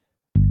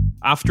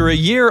After a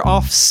year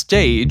off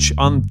stage,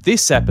 on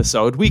this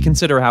episode, we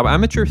consider how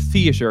amateur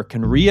theatre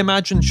can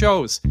reimagine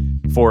shows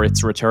for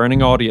its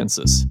returning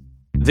audiences.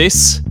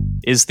 This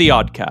is the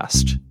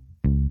Oddcast.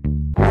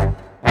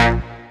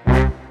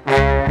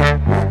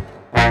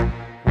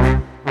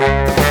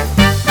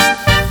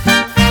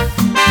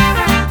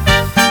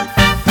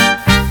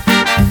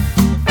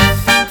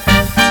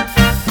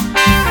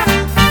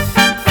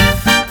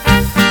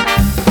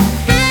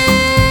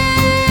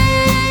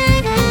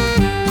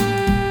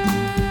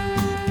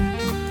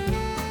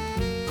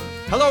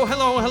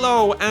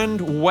 Hello,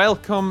 and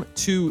welcome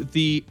to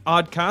the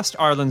Oddcast,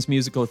 Ireland's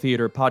musical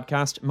theatre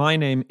podcast. My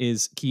name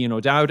is Cian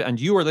O'Dowd, and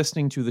you are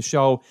listening to the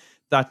show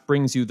that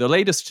brings you the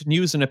latest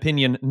news and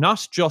opinion,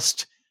 not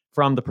just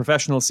from the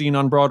professional scene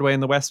on Broadway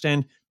and the West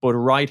End, but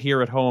right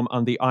here at home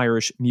on the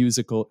Irish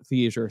musical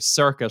theatre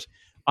circuit.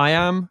 I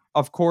am,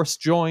 of course,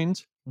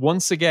 joined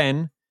once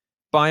again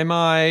by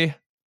my,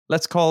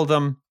 let's call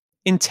them,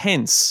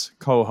 intense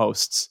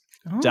co-hosts,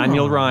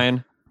 Daniel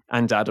Ryan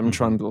and Adam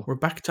Trundle. We're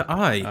back to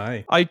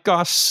I. I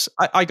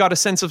got a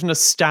sense of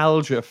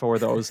nostalgia for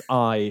those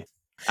I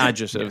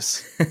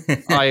adjectives.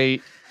 I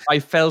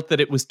felt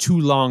that it was too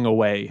long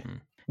away.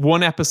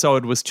 One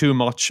episode was too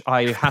much.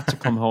 I had to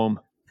come home.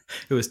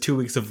 It was 2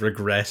 weeks of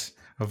regret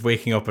of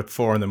waking up at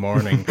 4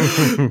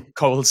 a.m.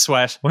 Cold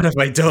sweat. What have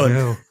I done?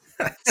 No.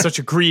 Such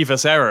a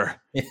grievous error.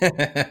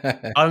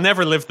 I'll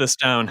never live this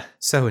down.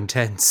 So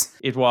intense.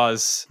 It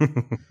was.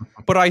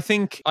 But I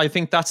think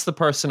that's the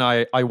person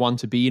I want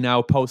to be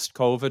now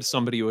post-COVID,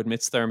 somebody who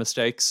admits their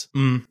mistakes.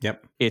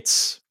 Yep.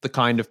 It's the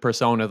kind of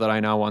persona that I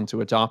now want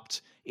to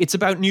adopt. It's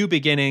about new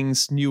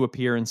beginnings, new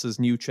appearances,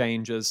 new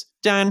changes.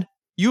 Dan,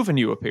 you have a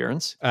new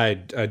appearance. I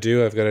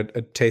do. I've got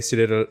a tasty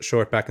little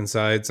short back and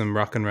sides. I'm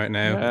rocking right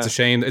now. Yeah. It's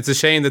a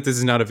shame that this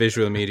is not a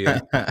visual medium.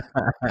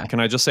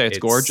 Can I just say it's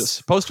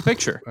gorgeous? Post a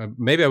picture.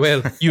 Maybe I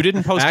will. You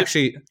didn't post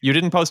Actually. You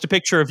didn't post a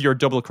picture of your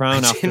double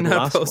crown after the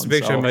last post one, a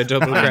picture of my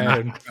double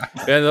crown.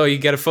 Although you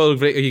get a full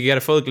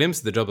glimpse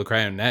of the double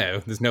crown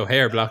now. There's no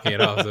hair blocking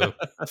it off,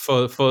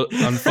 so full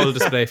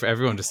display for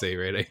everyone to see.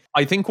 Really,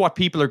 I think what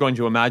people are going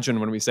to imagine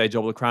when we say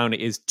double crown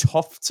is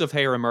tufts of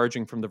hair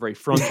emerging from the very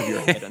front of your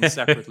head and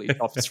separately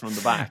tufts from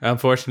the back.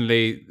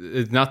 Unfortunately,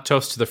 it's not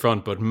tufts to the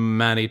front, but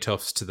many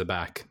tufts to the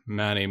back.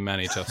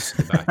 Many tufts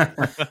to the back.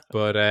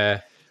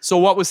 But so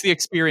what was the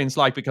experience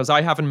like? Because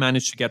I haven't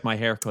managed to get my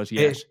hair cut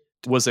yet.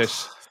 Was it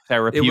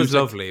therapeutic? It was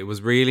lovely. It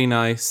was really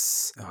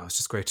nice. Oh, it's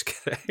just great to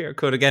get a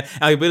haircut again.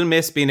 I will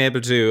miss being able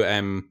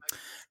to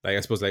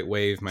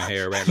wave my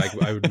hair around.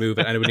 Like I would move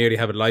it and it would nearly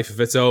have a life of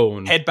its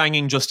own.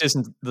 Headbanging just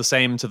isn't the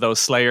same to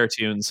those Slayer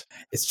tunes.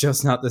 It's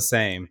just not the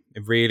same.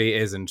 It really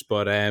isn't.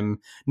 But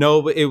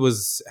no, it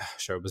was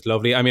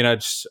lovely. I mean,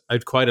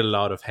 I'd quite a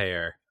lot of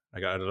hair. I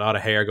got a lot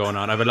of hair going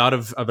on. I have a lot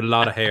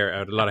of hair.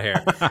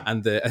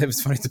 And it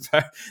was funny.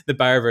 The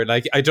barber,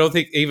 like, I don't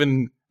think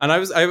even, and I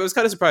was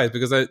kind of surprised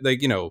because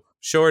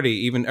surely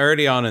even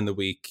early on in the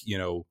week,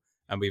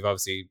 and we've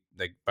obviously,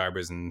 like,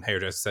 barbers and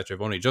hairdressers, etc.,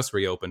 have only just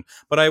reopened.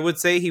 But I would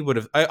say he would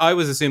have. I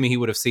was assuming he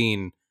would have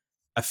seen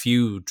a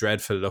few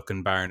dreadful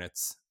looking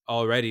barnets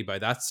already by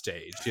that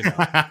stage,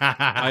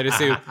 I'd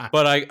assume.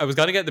 But I was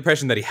going to get the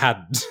impression that he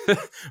hadn't,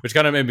 which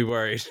kind of made me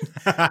worried.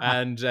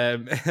 And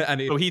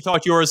so he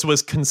thought yours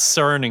was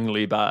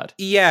concerningly bad.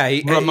 Yeah,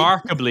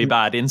 remarkably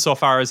bad,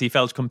 insofar as he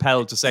felt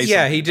compelled to say.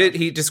 Yeah, something. he did.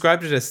 He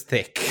described it as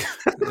thick,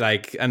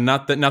 like, and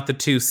not the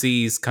two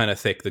C's kind of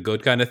thick, the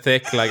good kind of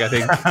thick. Like, I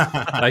think,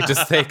 like,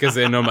 just thick as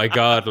in, oh my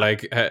god,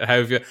 like, how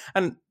have you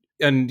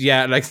and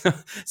yeah, like,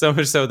 so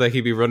much so that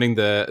he'd be running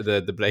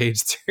the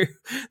blades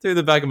through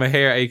the back of my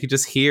hair. You could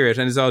just hear it,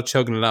 and it's all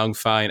chugging along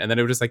fine. And then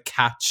it would just, like,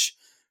 catch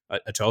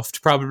a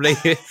tuft, probably.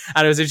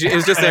 And it was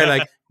just there,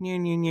 like,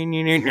 and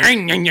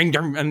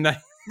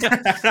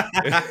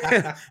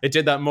it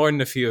did that more than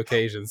a few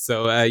occasions.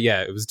 So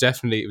yeah, it was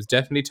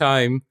definitely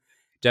time.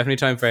 Definitely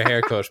time for a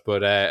haircut,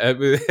 but it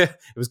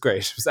was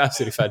great. It was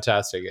absolutely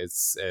fantastic.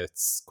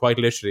 It's quite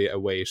literally a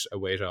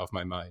weight off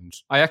my mind.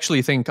 I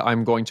actually think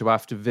I'm going to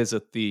have to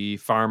visit the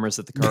farmers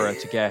at the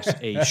Curragh to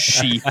get a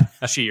sheep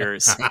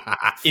shears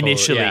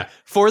initially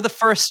for the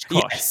first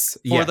cut.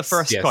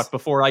 Cut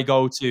before I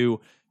go to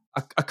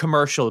a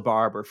commercial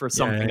barber for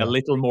something a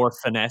little more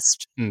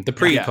finessed. The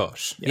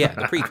pre-cut. Yeah,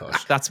 the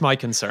pre-cut. That's my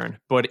concern.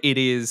 But it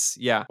is,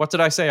 what did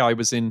I say? I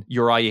was in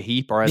Uriah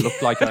Heep, or I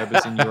looked like I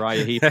was in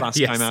Uriah Heep last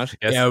time out.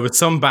 Yes. Yeah, with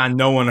some band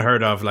no one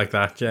heard of like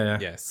that. Yeah.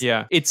 Yes.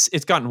 Yeah, it's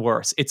gotten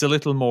worse. It's a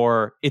little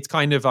more, it's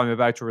kind of, I'm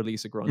about to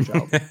release a grunge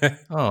album.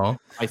 Oh.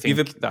 I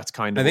think that's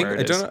kind of where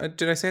it is.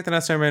 Did I say it the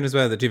last time around as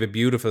well, that you have a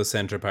beautiful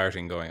centre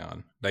parting going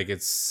on? Like,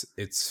 it's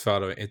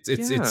following,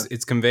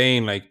 it's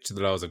conveying, like, to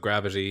the laws of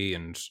gravity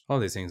and all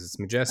these things. It's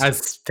majestic.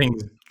 As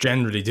things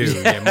generally do.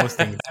 Yeah, most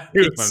things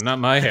do. Well, not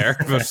my hair,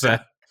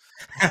 but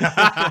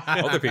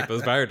other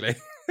people's, apparently.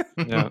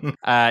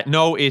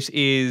 No, it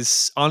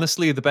is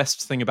honestly the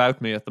best thing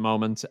about me at the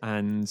moment,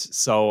 and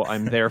so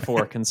I'm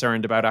therefore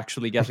concerned about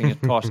actually getting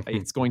it cut.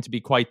 It's going to be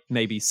quite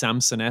maybe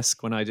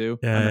Samson-esque when I do,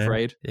 I'm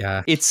afraid.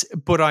 Yeah.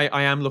 But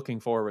I am looking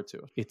forward to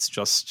it. It's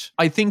just,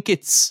 I think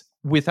it's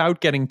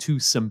without getting too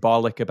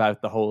symbolic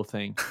about the whole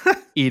thing,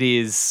 it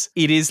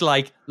is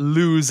like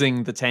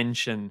losing the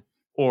tension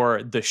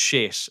or the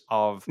shit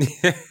of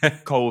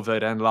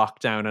COVID and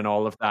lockdown and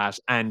all of that.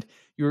 And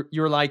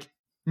you're like,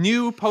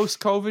 new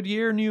post-COVID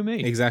year, new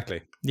me.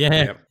 Exactly.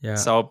 Yeah.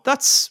 So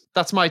that's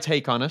my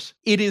take on it.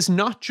 It is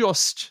not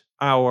just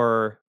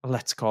our,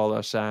 let's call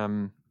it,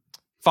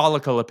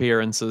 follicle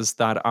appearances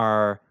that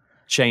are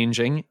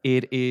changing.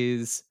 It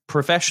is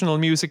professional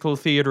musical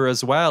theatre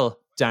as well,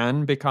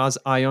 Dan, because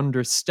I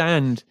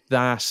understand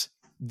that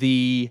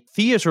the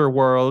theatre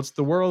world,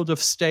 the world of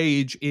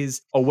stage,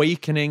 is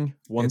awakening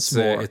once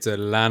more. It's a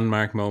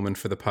landmark moment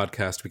for the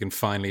podcast. We can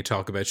finally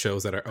talk about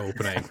shows that are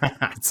opening.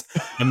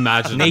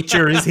 Imagine.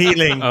 Nature is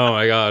healing. Oh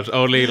my God.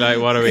 Only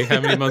what are we? How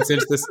many months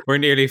into this? We're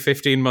nearly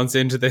 15 months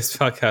into this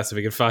podcast.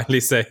 We can finally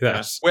say that.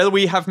 Yeah. Well,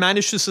 we have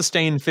managed to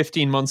sustain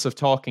 15 months of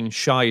talking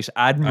shite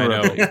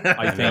admirably,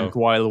 I think,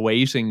 while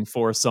waiting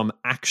for some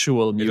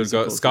actual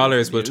musical.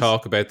 Scholars will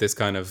talk about this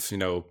kind of,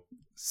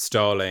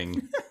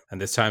 stalling and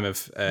this time of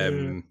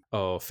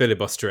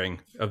filibustering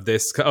of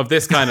this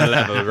kind of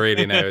level.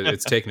 Really, now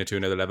it's taken it to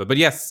another level. But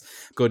yes,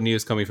 good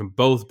news coming from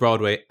both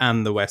Broadway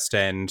and the West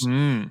End.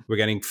 We're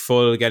getting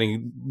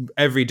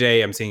every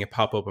day I'm seeing it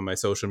pop up on my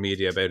social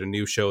media about a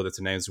new show that's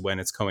announced when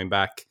it's coming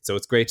back. So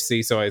it's great to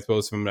see. So I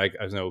suppose from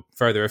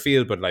further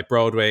afield, but like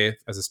Broadway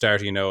as a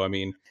start,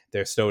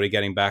 they're slowly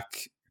getting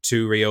back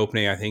to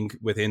reopening, I think,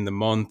 within the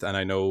month. And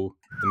I know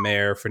the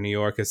mayor for New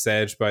York has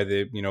said by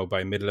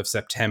middle of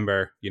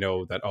September,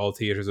 that all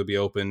theaters will be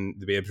open,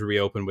 to be able to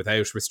reopen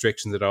without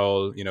restrictions at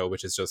all,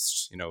 which is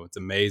just, it's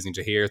amazing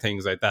to hear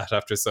things like that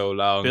after so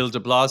long. Bill de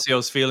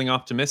Blasio's feeling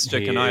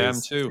optimistic, and I am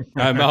too.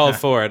 I'm all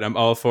for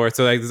it.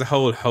 So there's a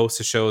whole host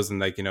of shows,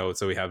 and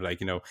so we have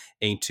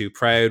Ain't Too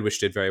Proud, which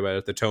did very well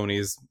at the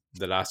Tonys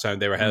the last time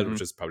they were held,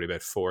 which was probably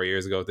about 4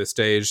 years ago at this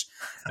stage.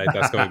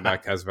 That's going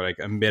back as for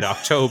a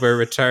mid-October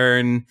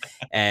return.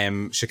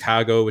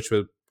 Chicago, which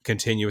will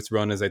continue its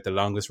run as the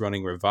longest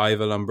running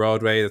revival on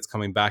Broadway, that's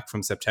coming back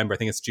from September. I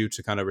think it's due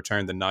to kind of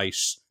return the night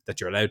that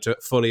you're allowed to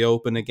fully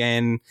open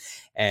again.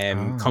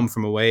 Come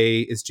From Away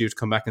is due to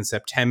come back in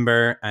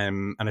September.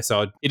 And I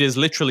saw it is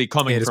literally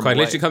coming. It is quite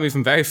literally coming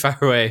from very far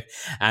away.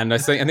 And I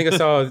think I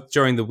saw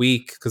during the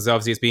week, because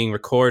obviously it's being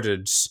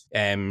recorded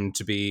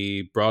to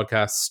be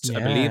broadcast, I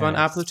believe, on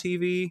Apple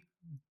TV.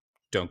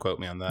 Don't quote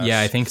me on that.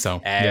 Yeah, I think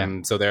so.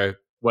 So they're.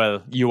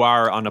 Well, you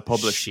are on a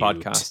published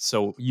podcast,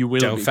 so you will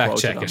Don't be fact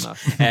quoted check on it.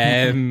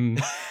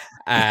 that.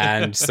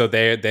 And so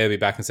they'll be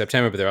back in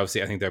September, but I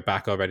think they're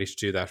back already to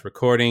do that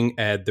recording.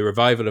 The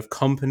revival of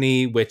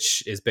Company,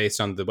 which is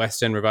based on the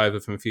West End revival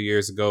from a few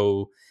years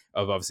ago,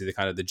 of obviously the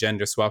kind of the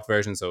gender swap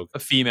version. So a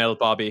female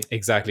Bobby.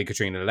 Exactly.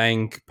 Katrina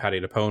Lenk, Patti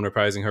LuPone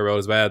reprising her role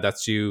as well.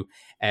 That's due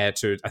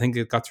to, I think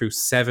it got through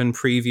 7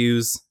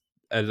 previews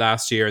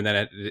last year, and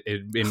then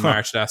in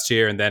March last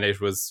year, and then it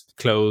was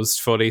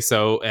closed fully.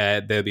 So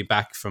they'll be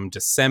back from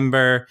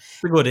December.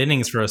 Pretty good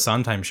innings for a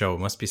Sondheim show,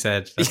 must be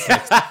said.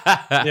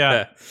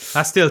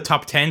 That's still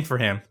top 10 for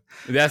him.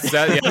 That's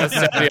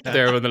definitely up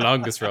there with the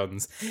longest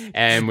runs.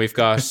 And we've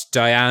got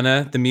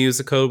Diana, the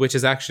musical, which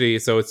is actually,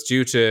 so it's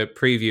due to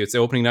preview. Its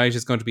opening night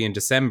is going to be in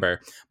December,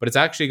 but it's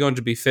actually going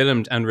to be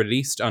filmed and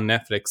released on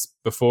Netflix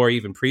before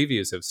even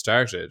previews have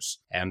started.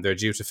 And they're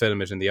due to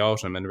film it in the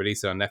autumn and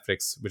release it on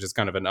Netflix, which is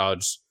kind of an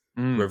odd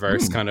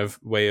reverse kind of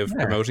way of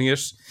promoting it.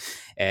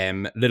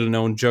 Little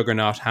known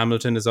juggernaut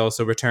Hamilton is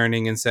also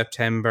returning in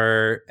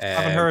September.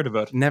 Haven't heard of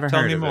it. Never Tell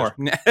heard me of more.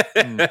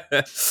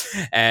 it.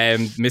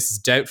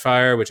 Mrs.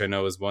 Doubtfire, which I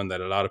know is one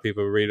that a lot of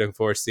people are really looking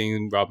forward to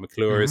seeing. Rob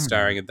McClure is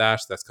starring in that.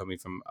 That's coming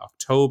from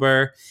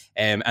October.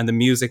 And The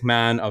Music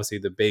Man, obviously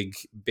the big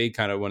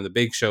kind of one of the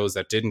big shows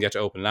that didn't get to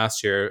open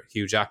last year.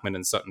 Hugh Jackman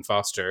and Sutton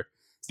Foster.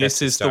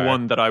 This is the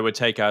one that I would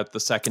take out the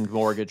second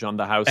mortgage on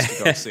the house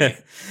to go see,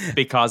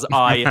 because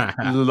I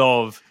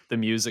love The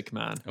Music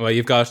Man. Well,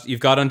 you've got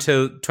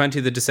until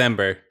 20th of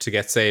December to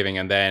get saving,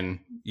 and then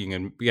you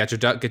can get your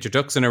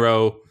ducks in a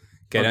row,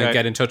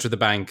 get in touch with the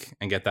bank,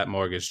 and get that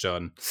mortgage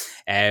done.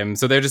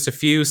 So they're just a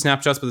few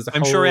snapshots, but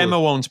I'm sure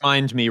Emma won't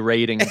mind me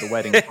raiding the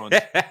wedding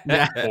fund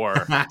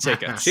for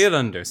tickets. She'll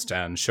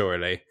understand,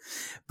 surely.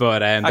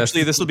 But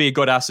actually, this will be a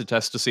good acid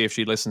test to see if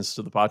she listens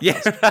to the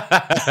podcast.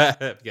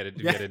 Get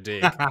a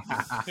dig.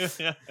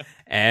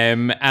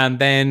 And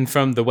then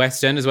from the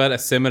West End as well, a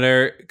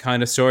similar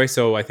kind of story.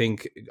 So I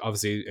think,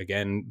 obviously,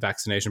 again,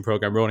 vaccination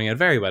program rolling out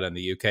very well in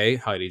the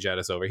UK. Highly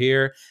jealous over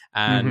here.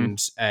 And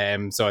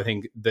so I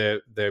think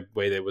the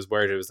way that it was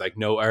worded was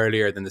no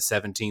earlier than the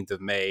 17th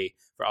of May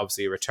for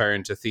obviously a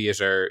return to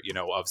theatre,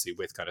 obviously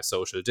with kind of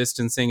social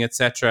distancing,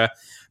 etc.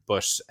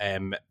 But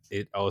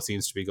it all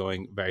seems to be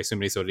going very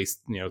similarly. So at least,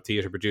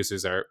 theatre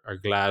producers are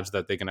glad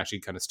that they can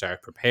actually kind of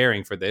start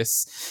preparing for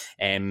this.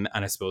 And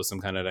I suppose some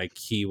kind of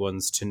key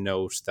ones to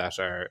note that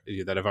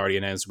have already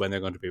announced when they're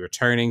going to be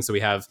returning. So we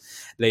have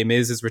Les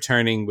Mis is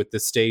returning with the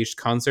staged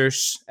concert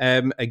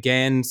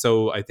again.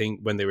 So I think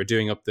when they were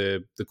doing up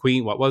the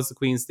Queen, what was the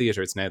Queen's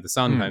Theatre, it's now the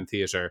Sondheim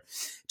Theatre,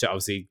 to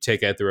obviously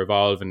take out the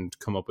Revolve and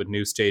come up with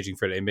new staging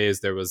for Les Mis,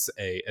 there was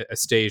a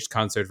staged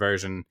concert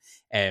version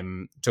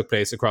took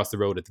place across the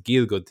road at the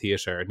Gielgud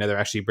Theatre. Now they're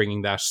actually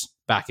bringing that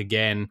back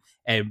again,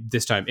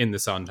 this time in the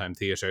Sondheim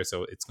Theatre,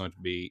 so it's going to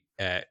be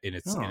in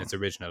its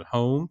original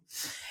home.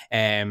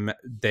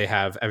 They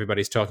have,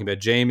 everybody's talking about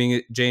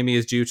Jamie. Jamie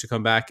is due to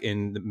come back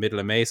in the middle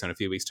of May, so in a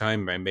few weeks'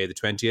 time, around May the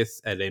 20th.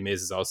 Les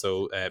Mis is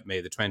also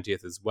May the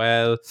 20th as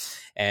well.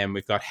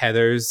 We've got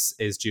Heathers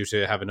is due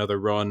to have another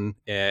run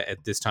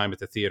at this time at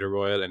the Theatre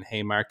Royal in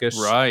Haymarket.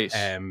 Right.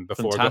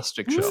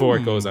 Fantastic before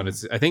it goes on.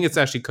 I think it's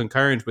actually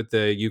concurrent with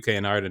the UK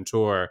and Ireland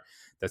tour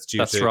that's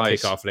due to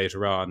kick off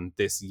later on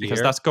this year.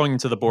 Because that's going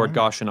to the Board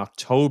Gosh in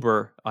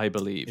October, I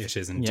believe. It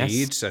is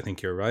indeed. Yes. I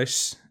think you're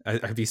right.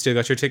 Have you still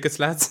got your tickets,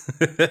 lads?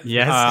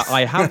 Yes.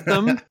 I have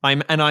them.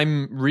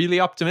 I'm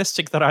really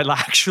optimistic that I'll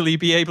actually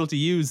be able to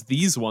use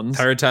these ones.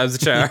 Third time's a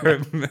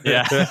charm.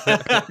 Yeah.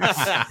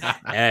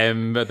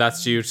 But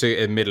that's due to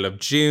in the middle of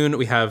June.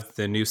 We have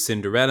the new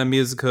Cinderella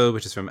musical,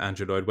 which is from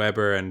Andrew Lloyd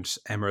Webber and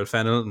Emerald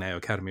Fennell, now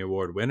Academy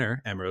Award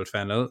winner Emerald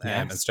Fennell,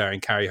 and starring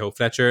Carrie Hope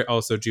Fletcher,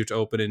 also due to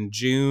open in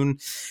June.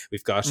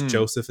 We've got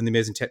Joseph and the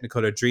Amazing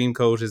Technicolor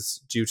Dreamcoat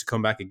is due to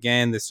come back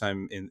again, this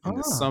time in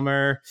the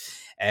summer.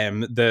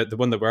 The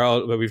one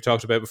that we've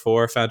talked about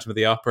before, Phantom of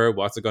the Opera,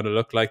 what's it going to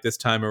look like this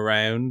time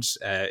around,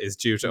 is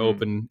due to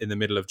open in the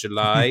middle of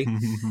July.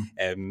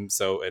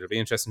 So it'll be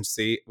interesting to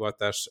see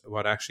what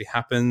actually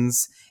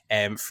happens.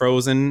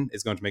 Frozen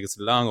is going to make its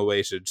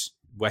long-awaited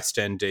West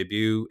End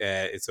debut,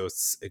 so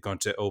it's going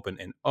to open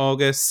in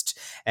August,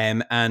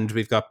 and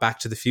we've got Back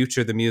to the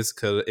Future, the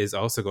musical, is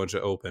also going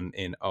to open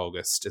in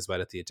August as well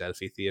at the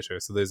Adelphi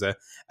Theatre. So there's a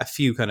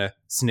few kind of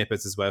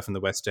snippets as well from the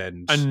West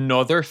End.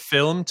 Another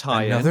film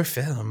tie-in. Another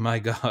film, my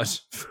God.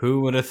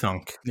 Who would have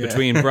thunk?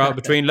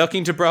 Between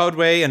looking to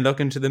Broadway and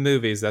looking to the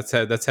movies, that's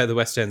how the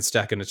West End's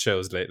stacking its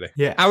shows lately.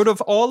 Yeah. Out of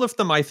all of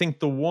them, I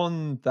think the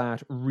one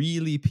that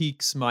really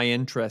piques my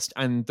interest,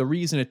 and the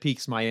reason it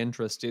piques my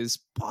interest is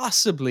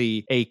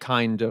possibly a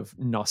kind of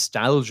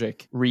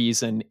nostalgic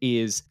reason,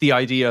 is the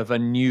idea of a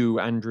new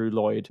Andrew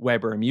Lloyd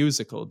Webber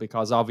musical,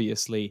 because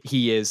obviously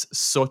he is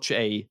such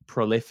a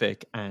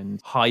prolific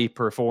and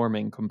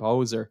high-performing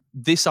composer.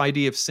 This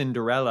idea of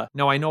Cinderella,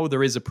 now I know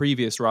there is a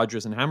previous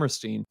Rodgers and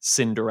Hammerstein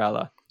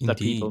Cinderella that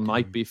people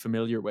might be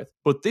familiar with,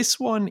 but this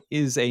one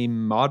is a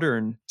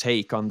modern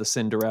take on the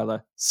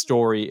Cinderella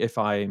story, if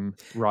I'm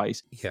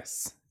right.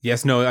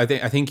 Yes, no, I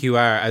think you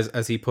are,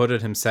 as he put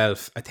it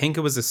himself. I think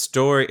it was a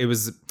story, it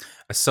was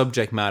a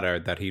subject matter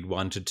that he'd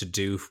wanted to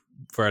do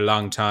for a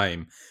long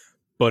time,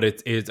 but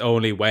it's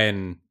only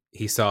when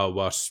he saw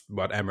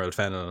what Emerald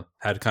Fennell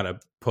had kind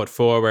of put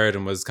forward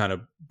and was kind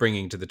of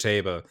bringing to the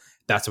table,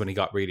 that's when he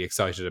got really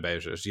excited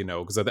about it,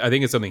 because I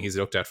think it's something he's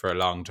looked at for a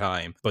long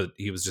time, but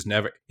he was just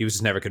never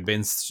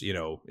convinced,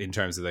 in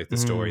terms of like the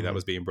story that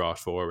was being brought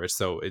forward.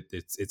 So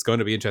it's going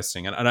to be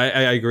interesting, and I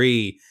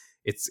agree.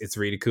 It's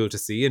really cool to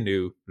see a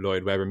new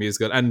Lloyd Webber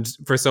musical, and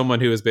for someone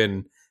who has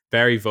been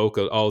very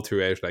vocal all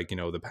throughout, like,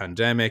 the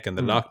pandemic and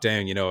the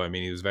lockdown,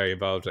 he was very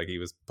involved. Like, he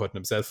was putting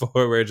himself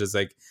forward as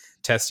like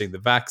testing the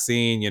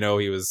vaccine,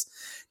 he was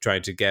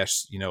trying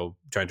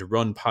to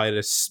run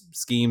pilot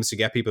schemes to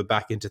get people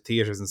back into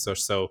theaters and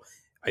such. So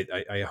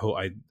I hope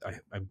I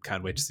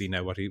can't wait to see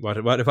now what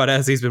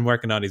else he's been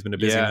working on. He's been a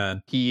busy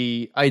man.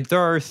 There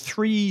are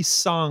 3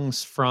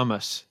 songs from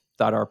it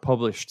that are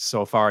published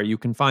so far. You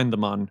can find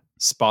them on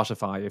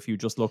Spotify if you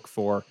just look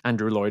for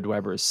Andrew Lloyd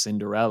Webber's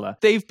Cinderella.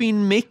 They've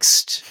been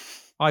mixed,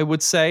 I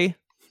would say.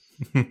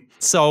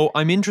 So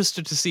I'm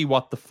interested to see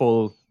what the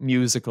full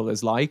musical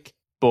is like.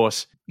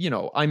 But,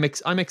 I'm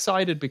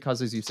excited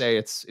because, as you say,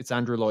 it's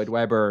Andrew Lloyd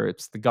Webber.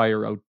 It's the guy who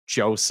wrote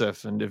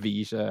Joseph and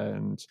Evita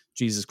and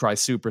Jesus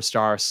Christ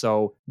Superstar.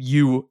 So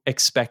you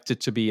expect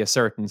it to be a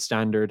certain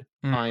standard.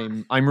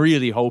 I'm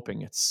really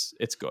hoping it's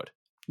good.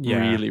 Yeah.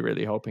 Really,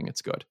 really hoping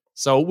it's good.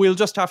 So we'll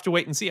just have to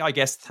wait and see. I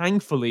guess,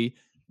 thankfully,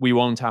 we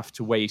won't have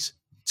to wait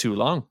too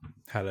long.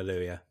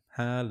 Hallelujah.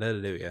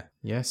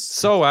 Yes.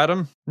 So,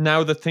 Adam,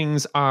 now that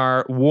things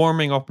are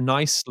warming up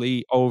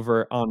nicely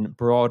over on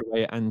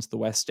Broadway and the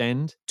West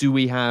End, do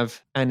we have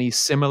any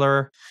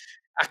similar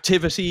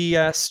activity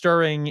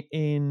stirring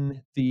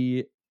in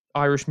the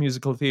Irish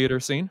musical theatre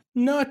scene?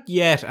 Not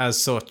yet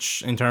as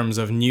such in terms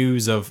of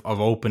news of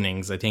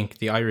openings. I think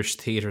the Irish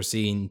theatre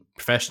scene,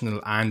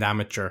 professional and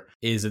amateur,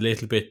 is a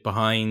little bit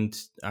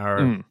behind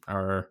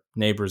our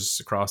neighbours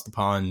across the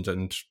pond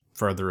and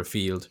further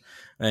afield.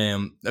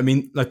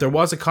 There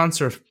was a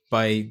concert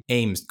by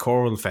Ames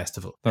Choral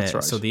Festival. That's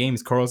right. So the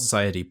Ames Choral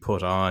Society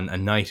put on a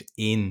night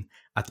in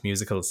at the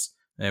musicals,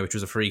 which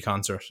was a free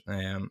concert,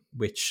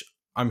 which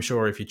I'm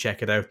sure if you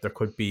check it out, there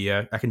could be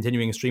a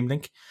continuing stream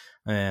link.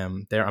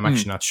 I'm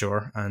actually not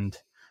sure, and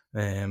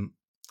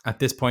at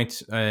this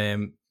point,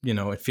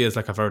 it feels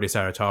like I've already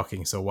started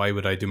talking. So why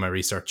would I do my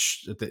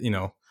research?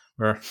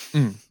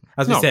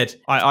 As we said,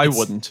 I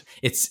wouldn't.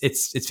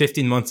 It's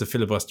 15 months of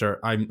filibuster.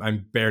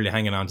 I'm barely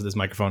hanging on to this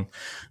microphone.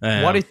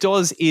 What it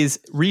does is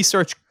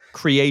research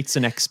creates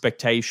an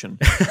expectation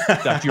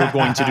that you're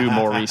going to do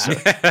more research.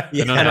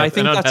 Yeah. And I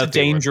think that's a unhealthy one.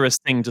 dangerous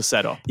thing to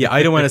set up. Yeah,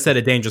 I don't want to set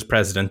a dangerous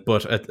precedent,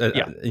 but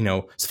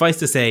Yeah. Suffice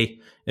to say,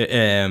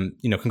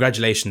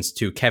 congratulations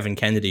to Kevin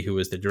Kennedy, who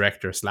was the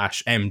director /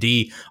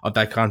 MD of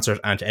that concert,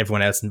 and to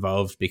everyone else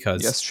involved,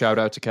 because Yes, shout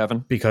out to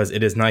Kevin. Because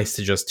it is nice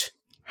to just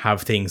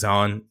have things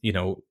on,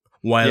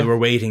 while we're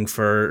waiting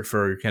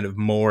for kind of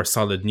more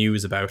solid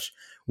news about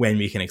when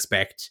we can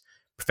expect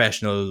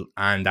professional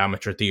and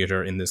amateur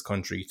theatre in this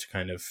country to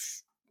kind of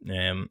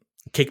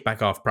kick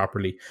back off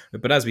properly.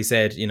 But as we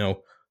said,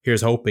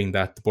 here's hoping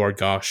that the Bord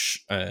Gáis,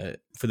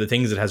 for the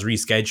things it has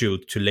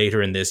rescheduled to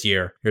later in this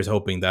year, here's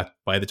hoping that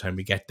by the time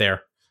we get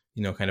there,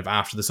 kind of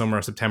after the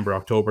summer, September,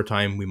 October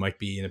time, we might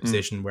be in a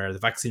position where the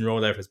vaccine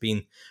rollout has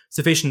been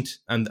sufficient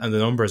and the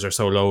numbers are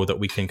so low that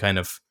we can kind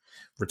of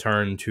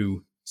return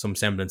to some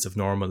semblance of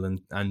normal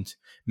and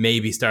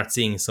maybe start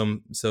seeing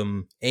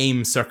some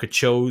AIM circuit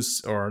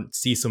shows or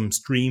see some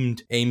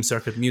streamed AIM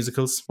circuit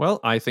musicals. Well,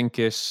 I think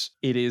it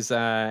is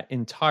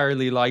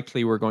entirely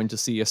likely we're going to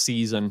see a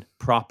season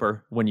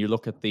proper when you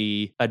look at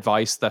the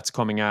advice that's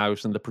coming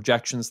out and the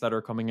projections that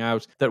are coming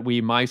out, that we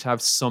might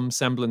have some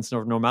semblance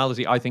of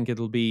normality. I think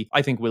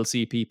we'll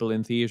see people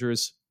in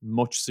theaters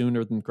much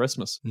sooner than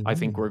Christmas. I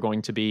think we're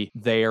going to be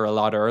there a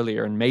lot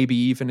earlier, and maybe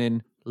even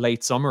in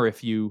late summer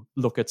if you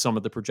look at some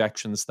of the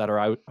projections that are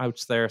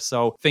out there.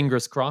 So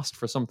fingers crossed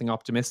for something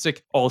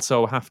optimistic.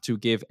 Also have to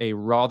give a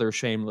rather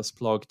shameless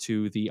plug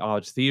to the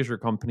Odd Theatre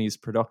Company's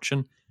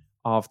production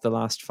of The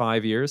Last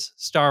 5 Years,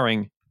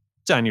 starring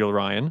Daniel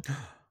Ryan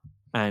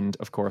and,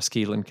 of course,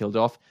 Keelan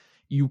Kilduff.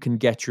 You can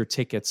get your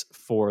tickets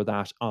for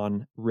that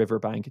on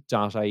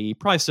riverbank.ie,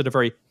 priced at a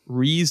very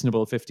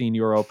reasonable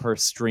 €15 per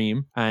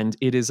stream, and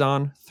it is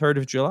on 3rd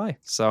of July.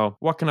 So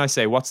what can I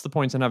say? What's the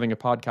point in having a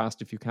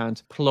podcast if you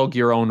can't plug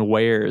your own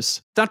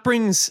wares? That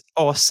brings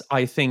us,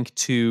 I think,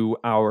 to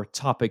our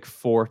topic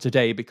for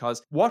today,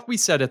 because what we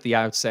said at the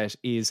outset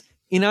is,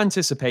 in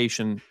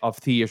anticipation of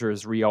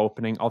theatres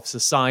reopening, of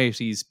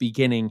societies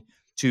beginning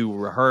to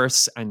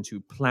rehearse and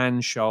to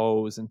plan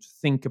shows and to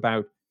think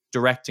about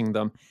directing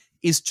them,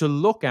 is to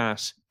look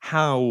at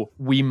how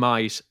we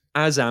might,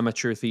 as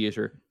amateur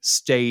theatre,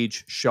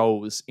 stage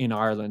shows in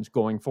Ireland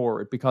going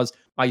forward. Because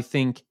I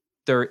think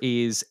there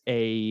is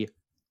a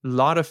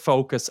lot of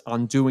focus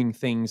on doing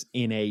things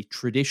in a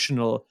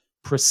traditional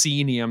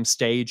proscenium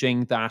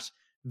staging, that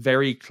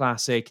very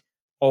classic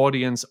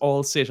audience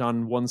all sit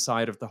on one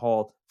side of the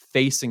hall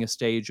facing a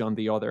stage on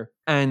the other,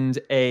 and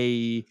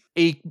a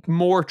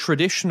more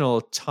traditional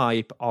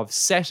type of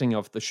setting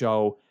of the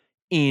show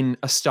in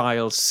a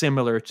style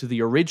similar to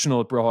the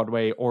original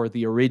Broadway or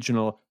the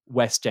original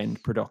West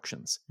End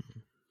productions,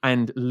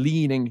 and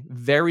leaning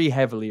very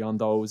heavily on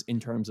those in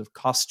terms of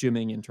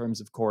costuming, in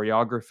terms of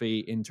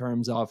choreography, in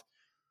terms of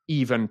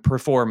even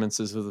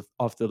performances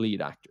of the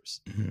lead actors.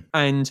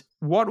 And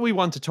what we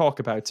want to talk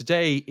about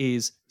today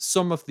is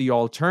some of the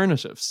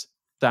alternatives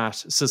that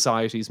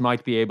societies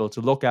might be able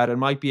to look at and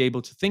might be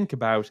able to think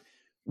about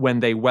when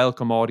they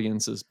welcome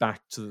audiences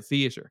back to the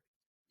theatre.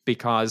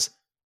 Because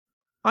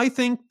I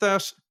think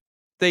that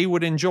they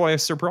would enjoy a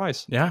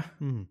surprise. Yeah.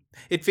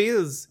 It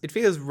feels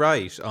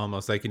right,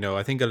 almost like,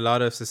 I think a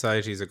lot of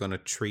societies are going to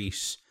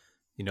treat,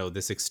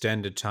 this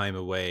extended time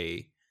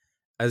away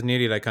as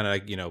nearly like kind of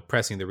like,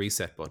 pressing the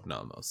reset button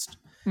almost.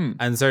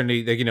 And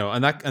certainly, like,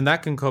 and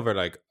that can cover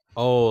like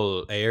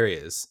all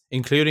areas,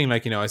 including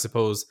like, I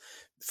suppose,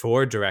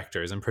 for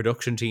directors and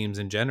production teams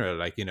in general,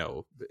 like,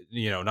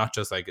 not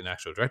just like an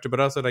actual director, but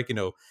also like,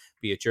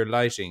 be it your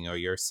lighting or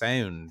your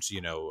sound,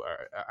 or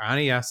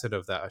any asset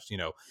of that,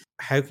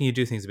 how can you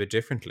do things a bit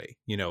differently?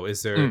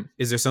 Is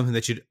there something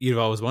that you've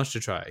always wanted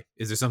to try?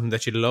 Is there something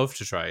that you'd love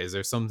to try? Is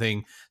there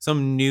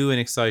some new and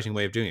exciting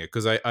way of doing it?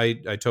 Because I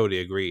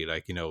totally agree.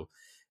 Like,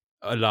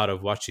 a lot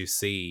of what you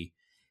see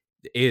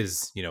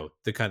is,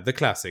 the kind of the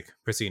classic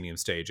proscenium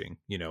staging,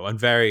 and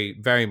very,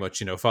 very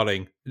much,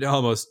 following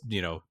almost,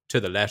 to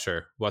the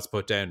letter what's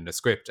put down in the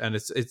script. And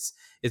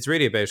it's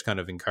really about kind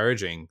of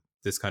encouraging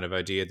this kind of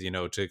idea,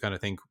 to kind of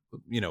think,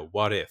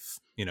 what if,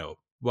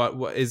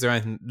 what is there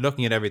anything,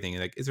 looking at everything,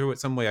 like, is there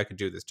some way I could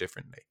do this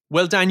differently?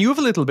 Well, Dan, you have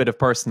a little bit of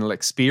personal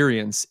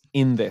experience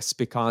in this,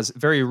 because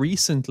very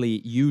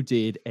recently you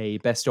did a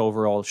Best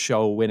Overall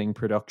Show winning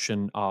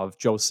production of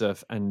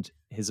Joseph and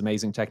His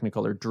Amazing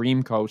Technicolor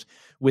Dreamcoat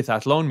with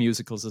Athlone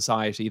Musical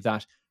Society,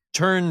 that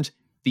turned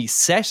the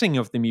setting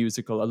of the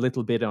musical a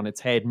little bit on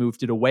its head,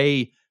 moved it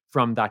away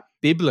from that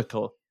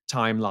biblical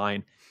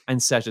timeline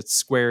and set it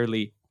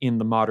squarely in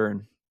the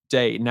modern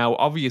day. Now,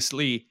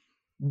 obviously,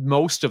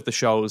 most of the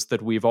shows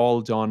that we've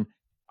all done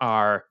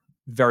are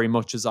very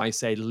much, as I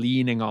say,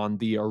 leaning on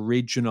the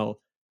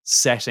original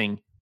setting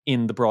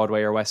in the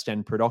Broadway or West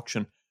End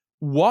production.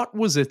 What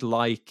was it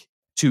like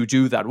to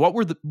do that? What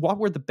were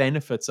the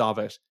benefits of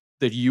it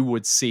that you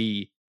would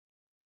see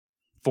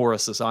for a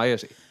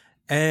society?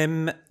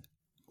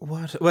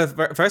 Well,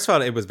 first of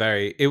all, it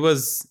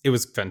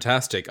was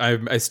fantastic.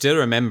 I still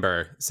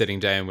remember sitting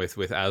down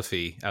with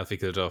Alfie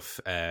Kilduff,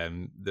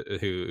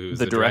 who's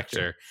the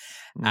director.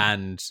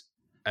 And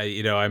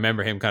I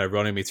remember him kind of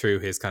running me through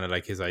his kind of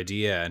like his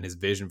idea and his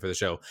vision for the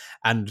show.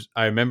 And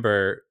I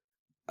remember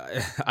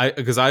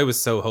because I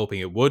was so hoping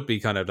it would be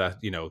kind of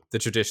that, the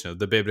traditional,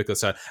 the biblical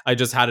style. I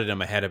just had it in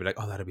my head. I'd be like,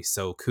 oh, that'd be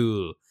so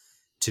cool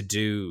to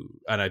do,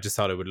 and I just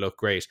thought it would look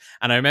great.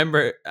 And I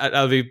remember,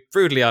 I'll be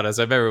brutally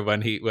honest, I remember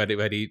when he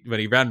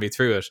ran me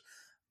through it,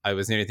 I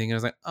was nearly thinking, I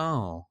was like,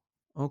 oh,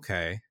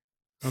 okay.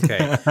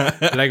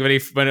 Like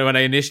when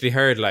I initially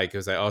heard, like, it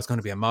was like, oh, it's going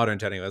to be a modern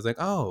telling, I was like,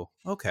 oh,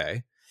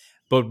 okay.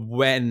 But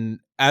when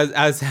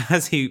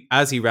as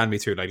he ran me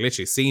through, like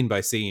literally scene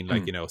by scene,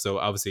 like so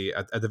obviously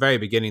at the very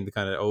beginning, the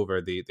kind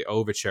of the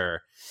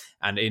overture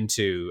and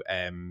into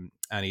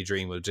Any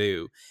Dream Will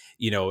Do,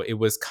 it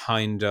was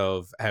kind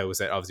of, how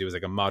was it? Obviously, it was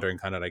like a modern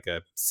kind of like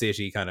a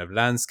city kind of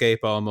landscape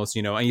almost,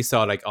 and you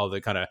saw like all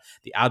the kind of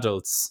the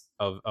adults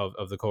of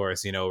the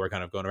chorus, were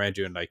kind of going around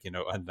you, and like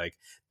and like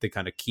the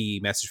kind of key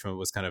message from it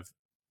was kind of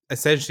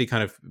essentially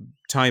kind of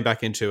tying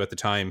back into, at the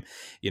time,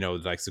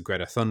 like so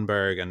Greta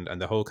Thunberg and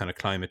the whole kind of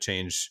climate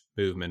change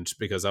movement,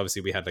 because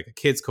obviously we had like a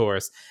kids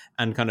chorus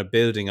and kind of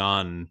building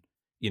on,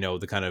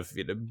 the kind of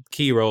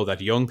key role that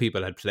young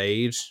people had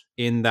played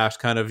in that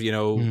kind of,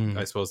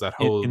 I suppose that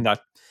whole in that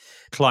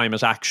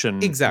climate action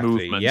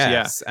movement.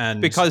 Yes. Yeah.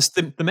 And because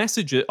the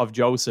message of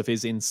Joseph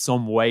is in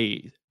some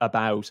way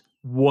about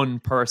one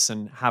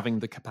person having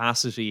the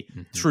capacity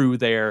through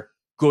their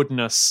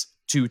goodness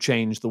to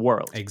change the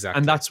world. Exactly.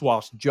 And that's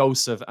what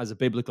Joseph, as a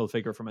biblical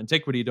figure from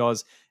antiquity,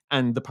 does.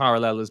 And the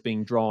parallel is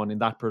being drawn in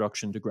that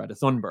production to Greta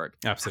Thunberg.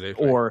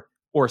 Absolutely.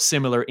 Or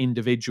similar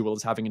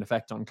individuals having an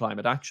effect on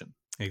climate action.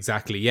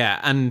 Exactly, yeah.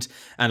 And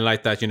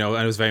like that, and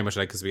it was very much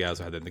like, because we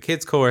also had in the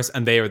kids course,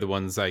 and they were the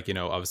ones like,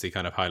 obviously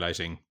kind of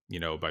highlighting,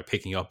 by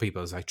picking up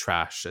people's like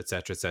trash,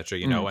 etc.,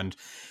 and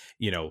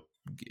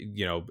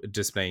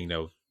displaying,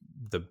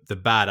 the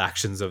bad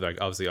actions of like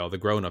obviously all the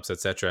grown-ups,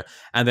 etc.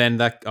 And then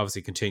that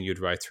obviously continued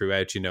right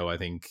throughout. I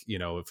think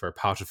for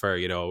Potiphar,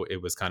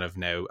 it was kind of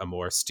now a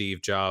more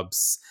Steve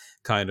Jobs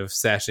kind of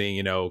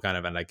setting, kind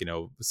of, and like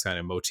kind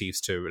of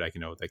motifs to like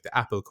like the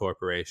Apple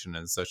Corporation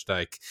and such,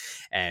 like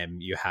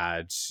you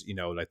had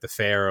like the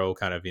Pharaoh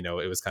kind of,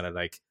 it was kind of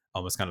like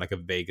almost kind of like a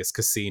Vegas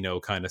casino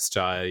kind of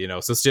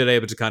style, so still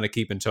able to kind of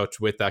keep in touch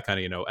with that kind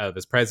of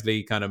Elvis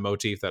Presley kind of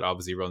motif that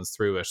obviously runs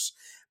through it,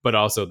 but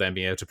also then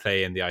being able to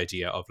play in the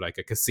idea of like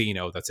a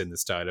casino that's in the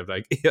style of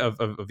like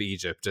of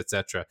Egypt,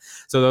 etc.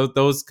 So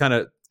those kind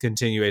of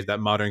continued, that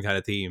modern kind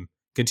of theme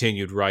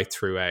continued right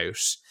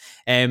throughout.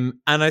 And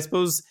I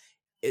suppose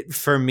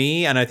for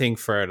me, and I think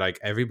for like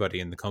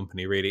everybody in the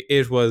company, really,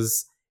 it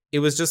was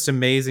just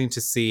amazing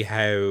to see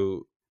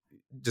how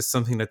just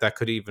something like that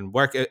could even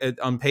work.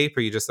 On paper,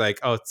 you just like,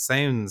 oh, it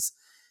sounds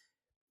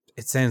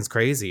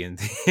crazy in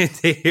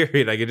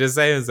theory. Like, it just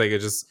sounds like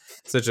it's just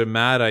such a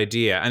mad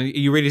idea. And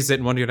you really sit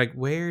and wonder, like,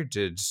 where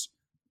did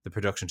the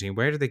production team,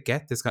 where did they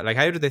get this? Like,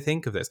 how did they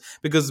think of this?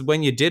 Because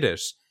when you did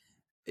it,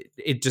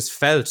 it just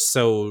felt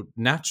so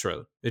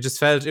natural. It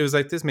was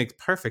like, this makes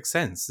perfect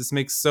sense. This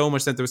makes so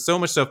much sense. There was so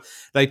much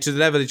stuff, like, to the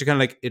level that you're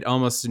kind of like, it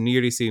almost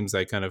nearly seems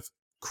like kind of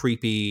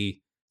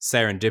creepy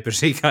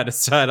serendipity kind of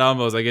style,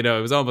 almost like,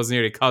 it was almost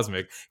nearly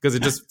cosmic, because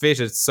it just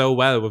fitted so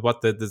well with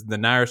what the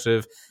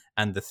narrative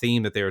and the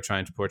theme that they were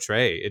trying to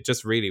portray. It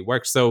just really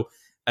worked. So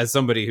as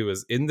somebody who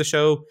was in the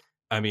show,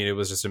 I mean, it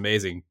was just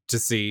amazing to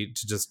see,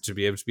 to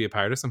be able to be a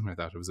part of something like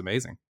that. It was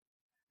amazing.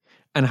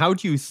 And how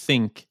do you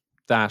think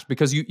that,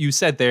 because you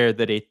said there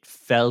that it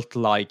felt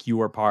like you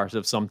were part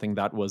of something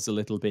that was a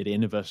little bit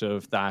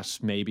innovative, that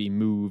maybe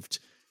moved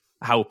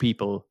how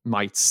people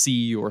might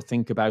see or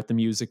think about the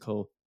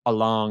musical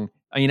along.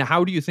 I mean,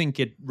 how do you think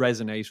it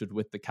resonated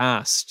with the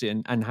cast,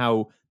 and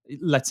how,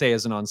 let's say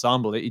as an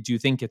ensemble, do you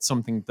think it's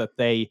something that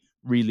they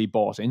really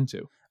bought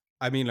into?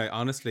 I mean, like,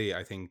 honestly,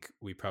 I think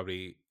we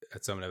probably,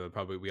 at some level,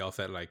 we all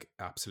felt like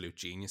absolute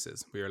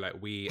geniuses. We were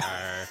like, we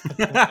are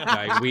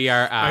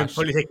I'm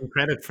fully taking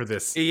credit for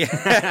this.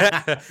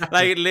 Yeah.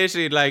 Like,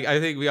 literally, like,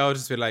 I think we all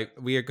just feel like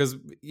we are, because,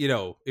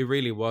 it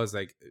really was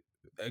like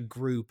a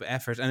group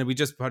effort. And we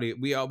just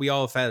we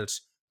all felt,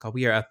 God,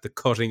 we are at the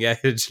cutting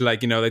edge.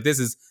 Like, like, this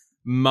is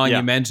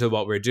monumental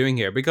what we're doing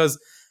here. Because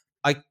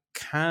I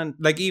can't,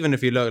 like, even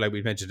if you look, like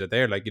we mentioned it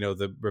there, like,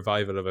 the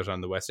revival of it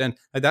on the West End,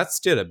 like, that's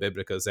still a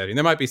biblical setting.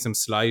 There might be some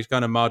slight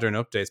kind of modern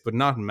updates, but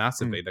not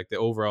massively. Like, the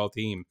overall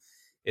theme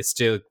is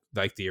still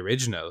like the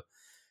original.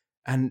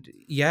 And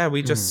yeah,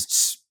 we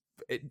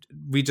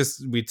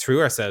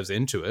threw ourselves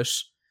into it,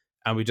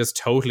 and we just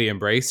totally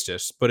embraced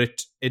it.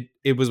 But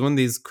it was one of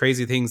these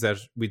crazy things that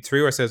we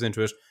threw ourselves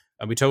into it,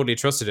 and we totally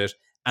trusted it,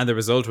 and the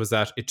result was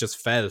that it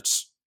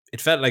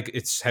felt like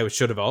it's how it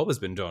should have always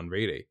been done,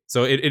 really.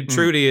 So it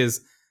truly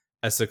is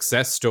a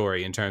success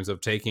story in terms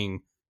of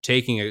taking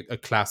a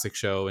classic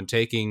show and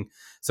taking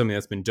something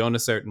that's been done a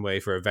certain way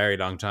for a very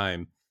long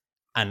time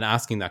and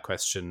asking that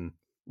question,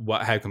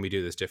 how can we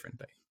do this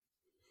differently?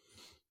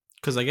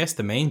 Because I guess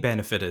the main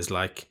benefit is,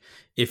 like,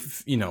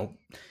 if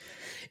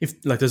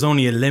like there's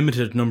only a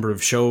limited number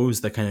of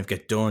shows that kind of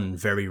get done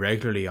very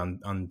regularly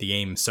on the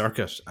AIM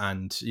circuit,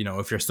 and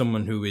if you're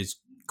someone who is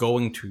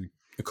going to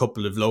a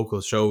couple of local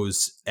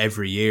shows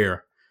every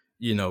year,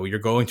 you're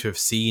going to have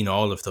seen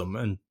all of them,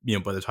 and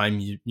by the time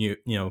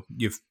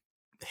you've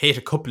hit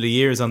a couple of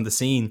years on the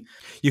scene,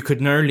 you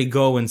could nearly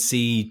go and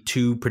see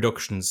two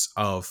productions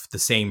of the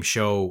same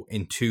show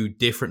in two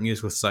different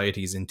musical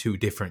societies in 2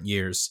 different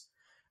years,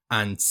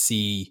 and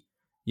see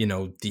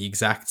the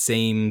exact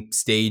same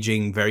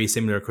staging, very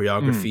similar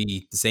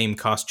choreography, the same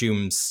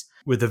costumes,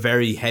 with a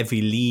very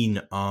heavy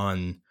lean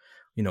on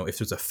if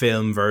there's a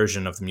film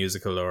version of the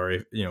musical, or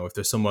if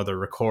there's some other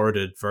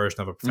recorded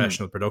version of a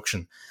professional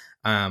production.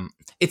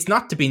 It's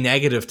not to be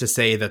negative to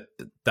say that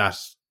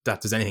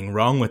there's anything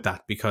wrong with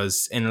that,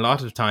 because in a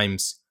lot of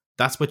times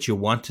that's what you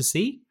want to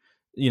see.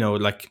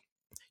 Like,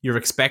 you're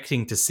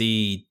expecting to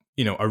see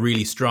a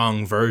really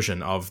strong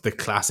version of the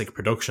classic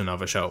production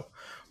of a show.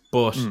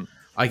 But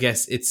I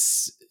guess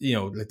it's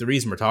like, the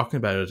reason we're talking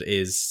about it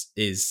is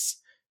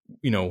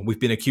we've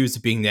been accused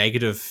of being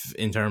negative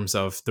in terms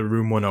of the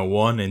Room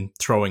 101 and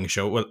throwing a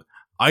show. Well,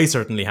 I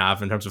certainly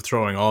have, in terms of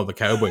throwing all the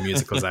cowboy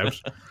musicals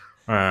out.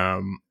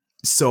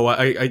 So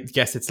I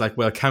guess it's like,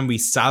 well, can we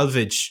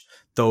salvage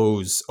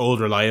those old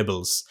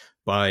reliables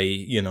by,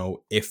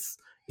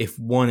 if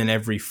 1 in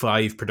every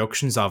 5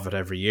 productions of it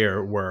every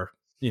year were,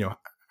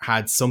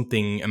 had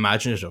something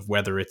imaginative,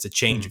 whether it's a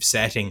change of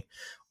setting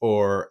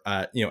or,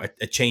 a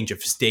change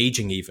of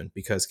staging even,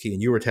 because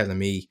Cian, you were telling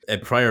me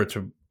prior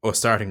to us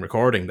starting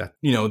recording that,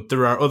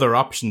 there are other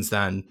options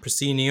than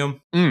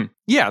proscenium.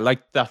 Yeah,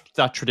 like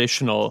that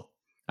traditional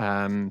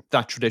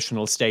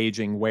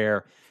staging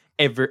where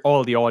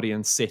all the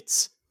audience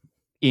sits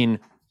in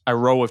a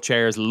row of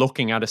chairs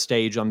looking at a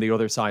stage on the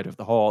other side of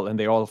the hall, and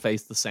they all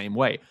face the same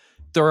way.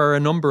 There are a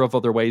number of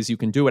other ways you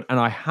can do it, and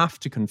I have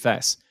to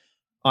confess,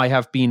 I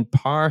have been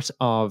part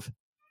of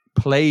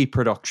play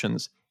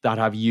productions that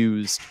have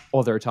used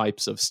other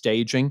types of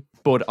staging,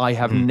 but I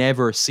have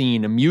never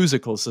seen a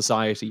musical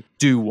society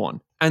do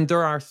one. And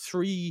there are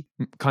 3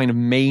 kind of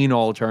main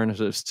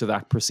alternatives to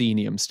that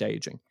proscenium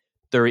staging.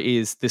 There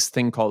is this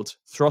thing called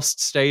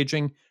thrust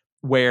staging,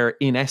 where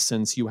in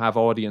essence you have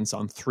audience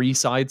on 3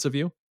 sides of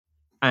you,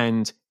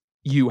 and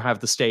you have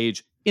the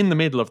stage in the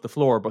middle of the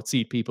floor, but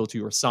seat people to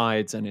your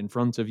sides and in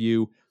front of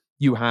you.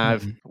 You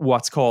have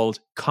what's called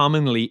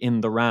commonly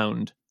in the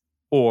round,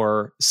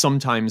 or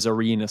sometimes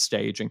arena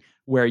staging,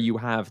 where you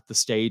have the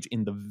stage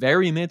in the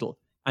very middle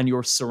and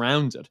you're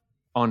surrounded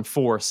on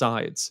 4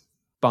 sides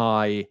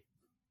by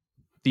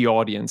the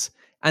audience.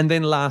 And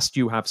then last,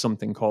 you have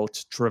something called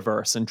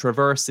traverse. And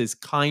traverse is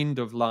kind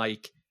of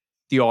like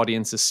the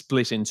audience is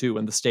split in 2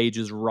 and the stage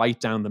is right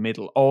down the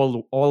middle,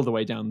 all the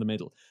way down the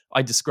middle.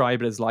 I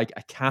describe it as like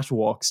a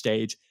catwalk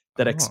stage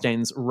that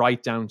extends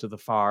right down to the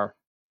far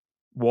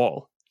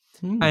wall.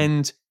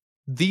 And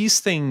these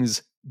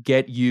things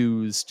get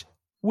used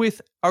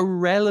with a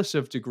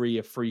relative degree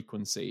of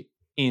frequency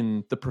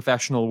in the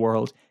professional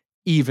world,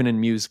 even in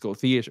musical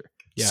theatre.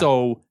 Yeah.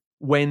 So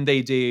when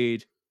they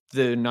did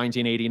the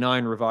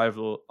 1989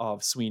 revival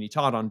of Sweeney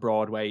Todd on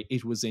Broadway,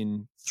 it was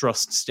in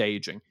thrust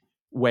staging.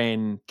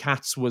 When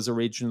Cats was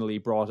originally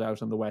brought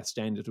out on the West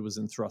End, it was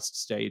in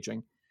thrust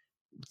staging.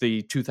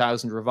 The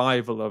 2000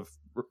 revival of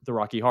the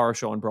Rocky Horror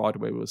Show on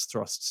Broadway was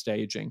thrust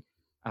staging.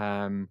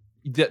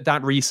 That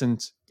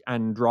recent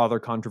and rather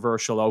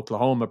controversial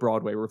Oklahoma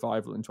Broadway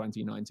revival in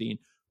 2019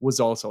 was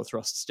also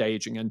thrust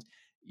staging. And,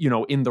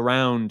 in the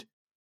round,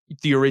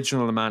 the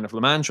original The Man of La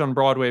Mancha on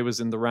Broadway was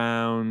in the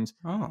round.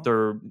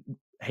 The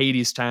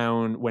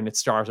Hadestown, when it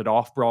started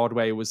off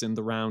Broadway, was in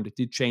the round. It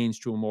did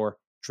change to a more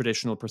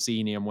traditional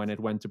proscenium when it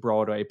went to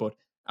Broadway, but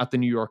at the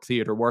New York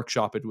Theatre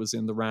Workshop, it was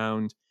in the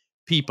round.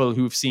 People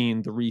who've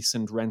seen the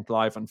recent Rent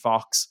Live on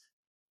Fox,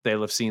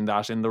 they'll have seen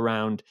that in the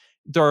round.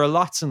 There are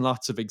lots and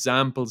lots of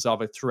examples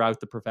of it throughout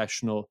the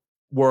professional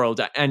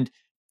world. And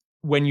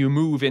when you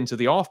move into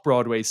the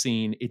off-Broadway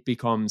scene, it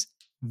becomes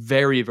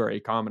very, very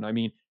common. I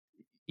mean,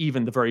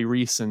 even the very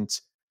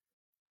recent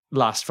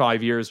last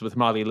 5 years with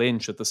Molly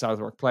Lynch at the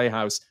Southwark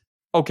Playhouse,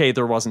 okay,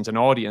 there wasn't an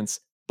audience,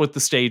 but the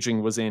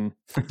staging was in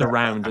the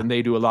round, and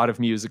they do a lot of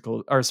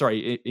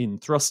in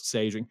thrust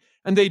staging,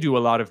 and they do a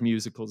lot of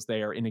musicals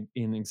there in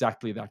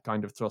exactly that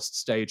kind of thrust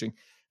staging.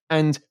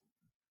 And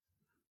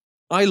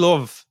I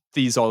love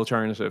these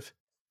alternative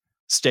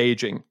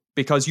staging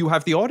because you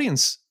have the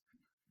audience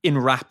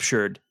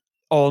enraptured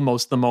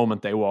almost the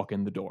moment they walk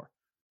in the door,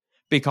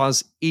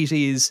 because it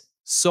is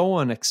so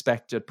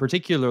unexpected,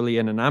 particularly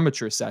in an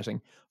amateur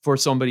setting, for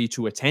somebody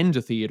to attend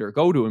a theatre,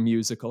 go to a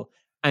musical,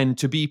 and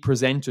to be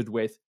presented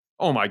with,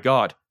 oh my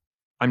God,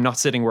 I'm not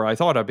sitting where I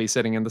thought I'd be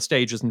sitting, and the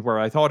stage isn't where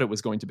I thought it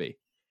was going to be.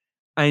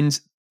 And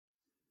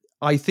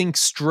I think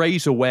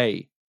straight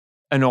away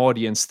an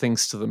audience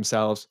thinks to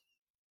themselves,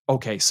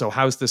 okay, so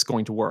how's this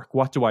going to work?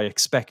 What do I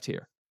expect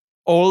here?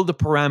 All the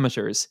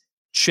parameters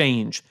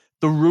change.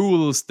 The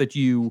rules that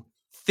you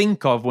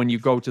think of when you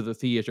go to the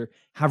theatre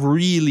have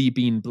really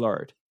been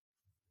blurred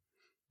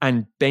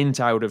and bent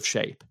out of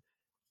shape.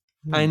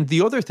 And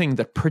the other thing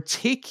that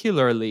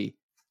particularly,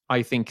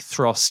 I think,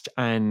 thrust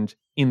and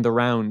in the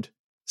round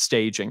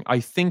staging, I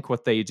think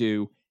what they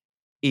do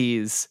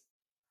is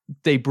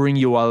they bring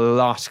you a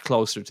lot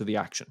closer to the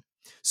action.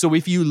 So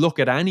if you look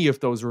at any of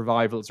those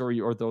revivals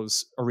or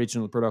those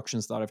original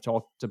productions that I've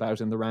talked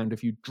about in the round,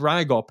 if you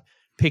drag up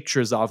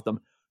pictures of them,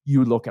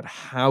 you look at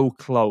how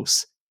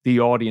close the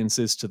audience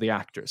is to the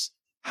actors,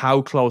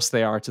 how close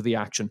they are to the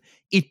action.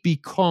 It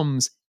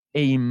becomes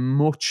a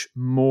much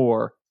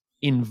more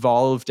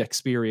involved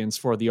experience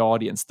for the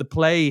audience. The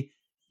play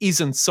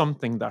isn't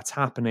something that's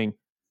happening,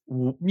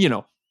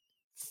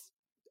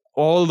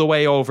 all the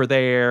way over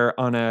there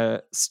on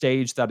a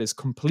stage that is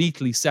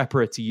completely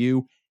separate to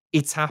you.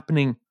 It's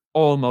happening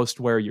almost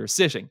where you're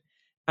sitting.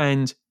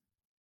 And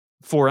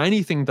for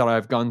anything that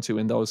I've gone to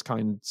in those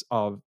kinds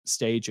of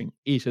staging,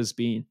 it has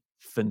been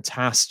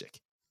fantastic.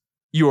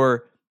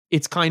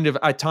 It's kind of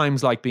at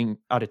times like being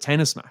at a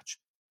tennis match.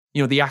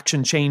 The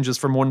action changes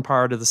from one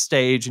part of the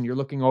stage and you're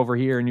looking over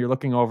here and you're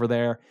looking over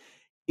there.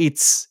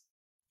 It's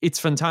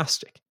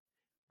fantastic.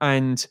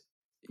 And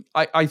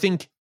I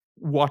think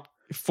what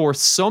for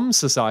some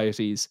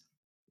societies,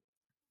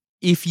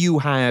 if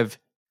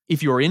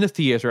you're in a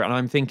theater, and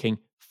I'm thinking,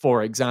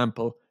 for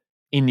example,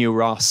 in New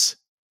Ross,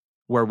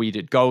 where we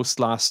did Ghost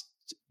last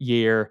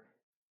year,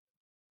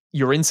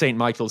 you're in St.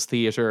 Michael's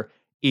Theatre.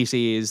 It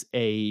is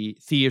a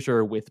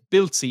theatre with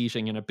built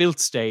seating and a built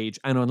stage,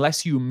 and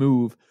unless you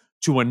move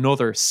to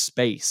another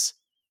space,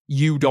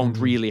 you don't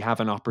really have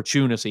an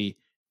opportunity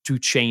to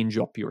change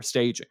up your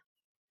staging.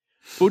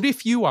 But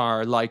if you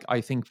are, like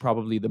I think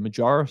probably the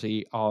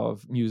majority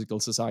of musical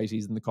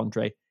societies in the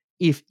country,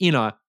 if in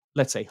a,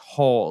 let's say,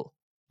 hall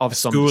of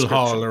some school description,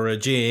 hall or a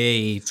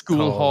GAA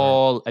school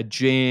hall, a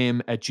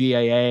gym, a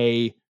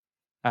GAA,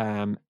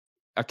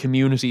 a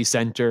community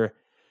centre,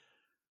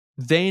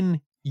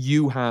 then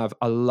you have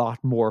a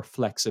lot more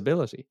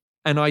flexibility.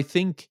 And I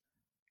think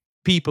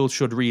people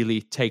should really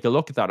take a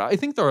look at that. I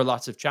think there are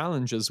lots of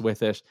challenges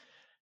with it.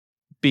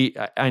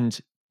 And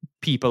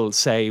people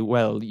say,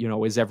 well,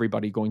 is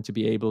everybody going to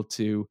be able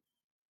to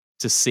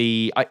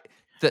see?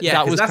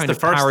 That was that's kind the of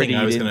first thing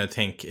I was parodied going to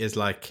think is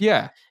like,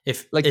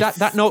 if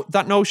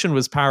that notion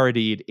was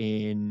parodied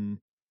in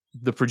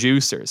The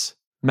Producers.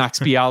 Max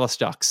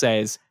Bialystock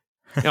says,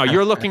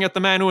 you're looking at the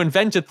man who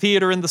invented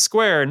theater in the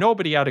square.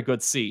 Nobody had a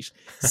good seat.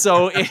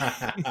 So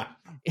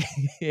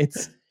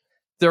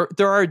there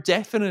are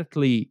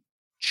definitely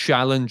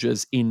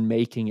challenges in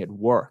making it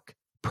work,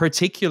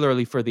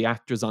 particularly for the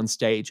actors on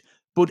stage.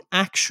 But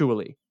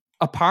actually,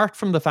 apart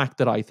from the fact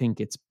that I think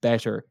it's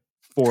better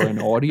for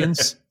an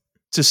audience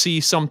to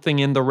see something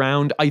in the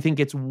round, I think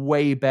it's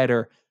way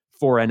better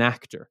for an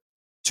actor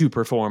to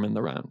perform in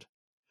the round.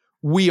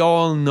 We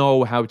all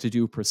know how to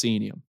do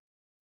proscenium.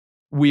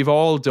 We've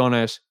all done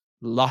it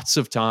lots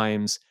of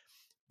times.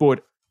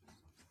 But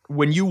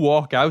when you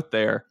walk out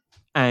there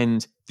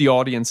and the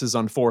audience is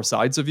on four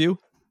sides of you,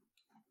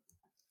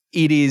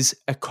 it is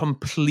a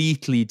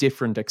completely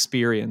different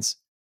experience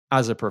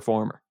as a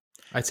performer.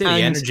 I'd say the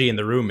energy in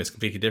the room is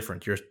completely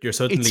different. You're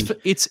suddenly...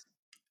 It's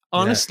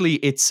honestly,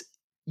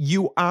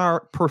 you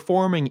are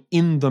performing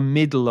in the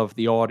middle of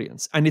the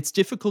audience. And it's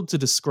difficult to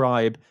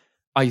describe,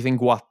 I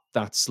think, what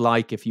that's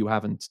like if you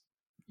haven't,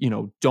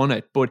 done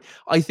it. But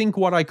I think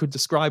what I could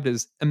describe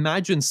is,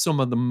 imagine some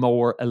of the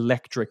more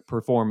electric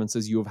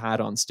performances you've had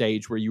on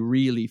stage where you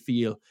really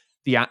feel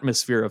the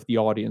atmosphere of the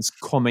audience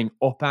coming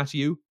up at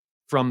you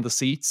from the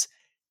seats.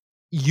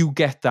 You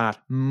get that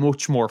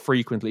much more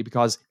frequently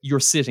because you're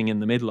sitting in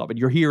the middle of it.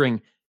 You're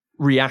hearing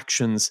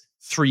reactions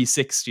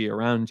 360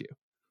 around you.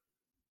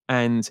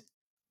 And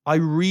I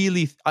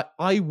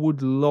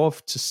would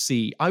love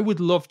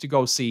to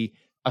go see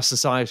a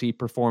society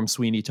perform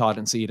Sweeney Todd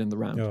and see it in the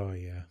round. Oh,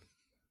 yeah.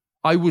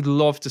 I would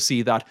love to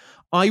see that.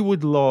 I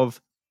would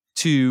love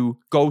to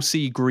go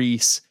see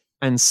Grease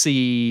and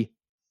see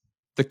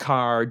the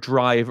car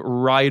drive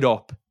right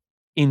up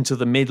into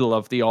the middle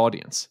of the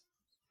audience.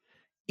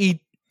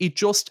 It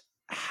just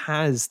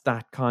has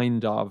that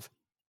kind of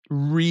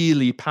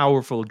really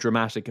powerful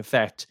dramatic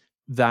effect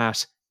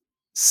that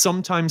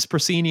sometimes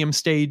proscenium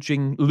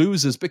staging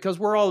loses because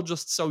we're all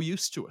just so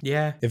used to it.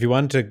 Yeah. If you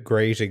want a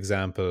great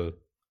example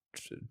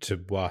to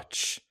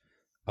watch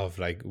of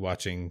like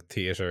watching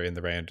theatre in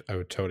the round, I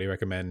would totally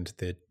recommend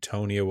the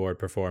Tony Award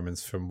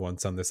performance from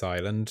Once on This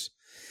Island,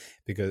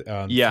 because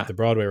the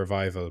Broadway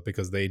revival,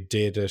 because they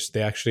did it.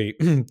 They actually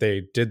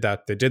they did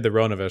the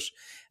run of it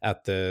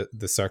at the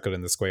Circle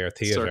in the Square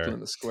Theatre. Circle in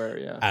the Square,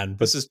 yeah. And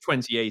this is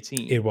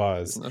 2018. It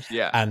was,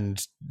 yeah.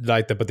 And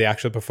but the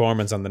actual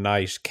performance on the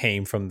night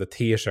came from the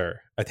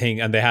theatre, I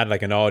think, and they had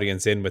like an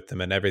audience in with them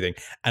and everything.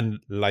 And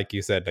like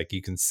you said, like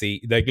you can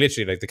see, like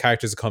literally, like the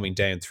characters are coming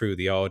down through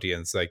the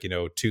audience, like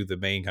to the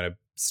main kind of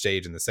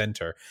stage in the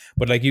center,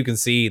 but like you can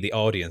see the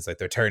audience, like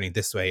they're turning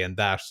this way and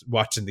that,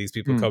 watching these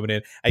people coming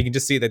in. I can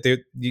just see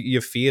that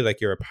you feel like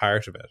you're a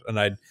part of it.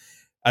 And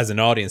as an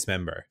audience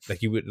member,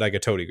 like you would, like I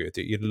totally agree with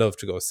you, you'd love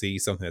to go see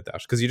something like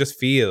that, because you just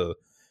feel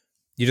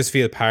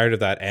part of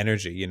that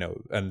energy,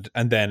 and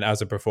then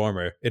as a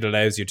performer, it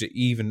allows you to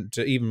even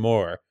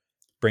more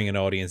bring an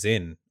audience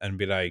in and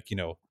be like,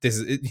 this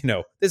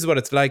is what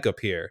it's like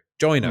up here.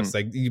 Join us,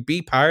 like you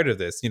be part of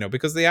this,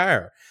 because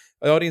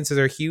audiences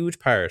are a huge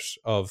part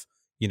of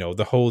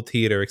the whole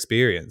theater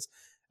experience.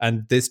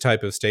 And this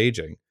type of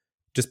staging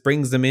just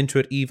brings them into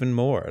it even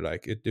more.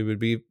 Like it'd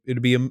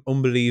be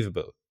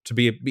unbelievable to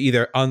be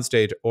either on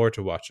stage or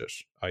to watch it,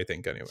 I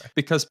think, anyway.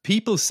 Because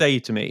people say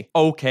to me,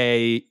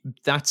 okay,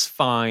 that's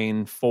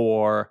fine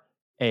for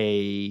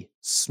a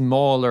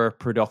smaller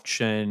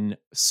production,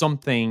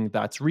 something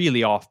that's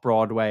really off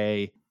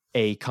Broadway,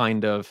 a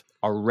kind of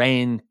a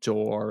Rent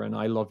or an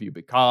I Love You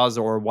Because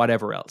or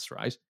whatever else,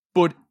 right?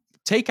 But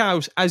take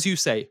out, as you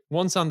say,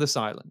 Once on This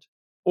Island,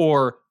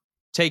 or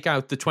take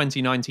out the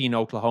 2019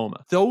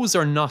 Oklahoma. Those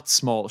are not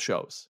small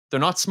shows.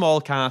 They're not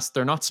small cast.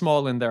 They're not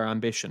small in their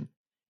ambition.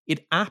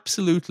 It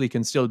absolutely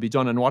can still be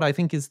done. And what I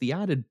think is the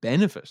added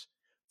benefit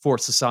for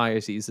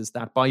societies is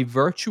that by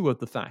virtue of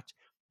the fact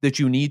that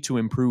you need to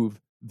improve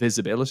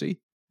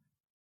visibility,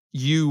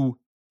 you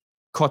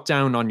cut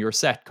down on your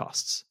set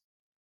costs.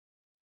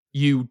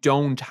 You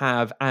don't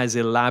have as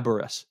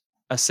elaborate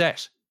a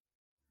set.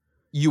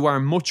 You are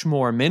much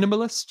more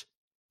minimalist,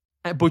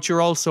 but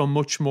you're also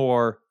much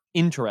more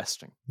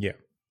interesting. Yeah.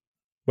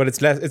 But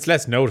it's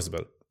less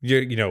noticeable.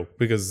 You know,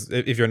 because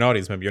if you're an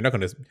audience member, you're not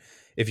going to,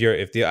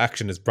 if the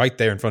action is right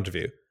there in front of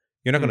you,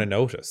 you're not going to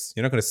notice.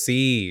 You're not going to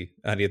see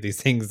any of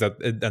these things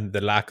and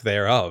the lack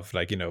thereof,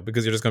 like, you know,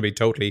 because you're just going to be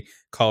totally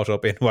caught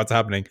up in what's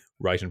happening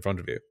right in front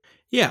of you.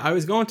 Yeah, I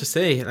was going to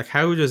say, like,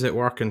 how does it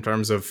work in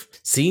terms of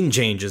scene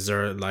changes,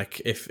 or like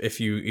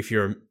if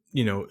you're,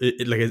 you know,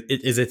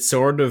 is it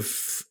sort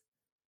of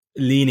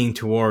leaning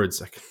towards,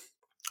 like,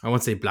 I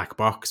won't say black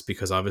box,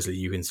 because obviously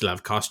you can still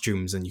have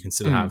costumes and you can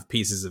still have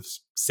pieces of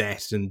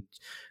set, and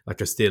like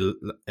there's still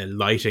a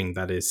lighting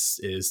that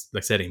is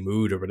like setting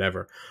mood or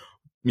whatever,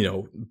 you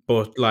know.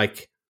 But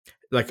like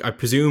I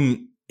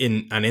presume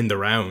in the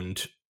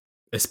round,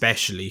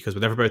 especially because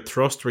with Everybody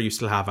Thrust, where you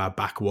still have a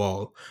back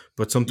wall,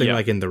 but something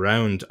like in the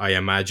round, I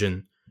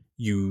imagine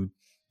you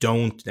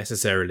don't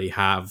necessarily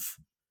have,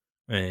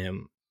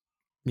 you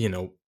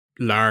know,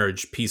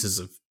 large pieces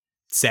of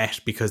set,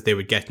 because they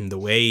would get in the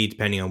way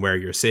depending on where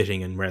you're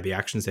sitting and where the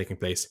action's taking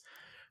place.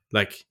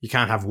 Like, you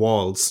can't have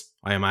walls,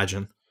 I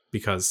imagine,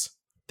 because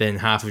then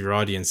half of your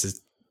audience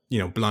is, you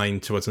know,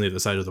 blind to what's on the other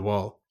side of the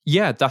wall.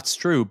 Yeah, that's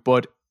true.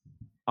 But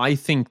I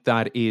think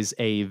that is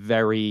a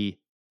very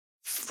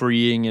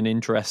freeing and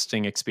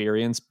interesting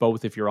experience,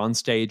 both if you're on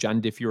stage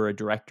and if you're a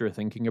director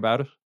thinking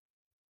about it.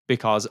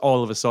 Because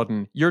all of a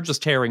sudden, you're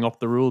just tearing up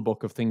the rule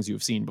book of things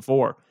you've seen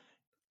before.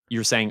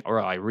 You're saying, all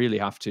right, I really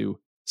have to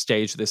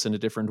stage this in a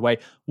different way.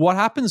 What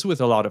happens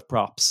with a lot of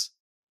props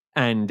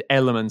and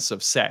elements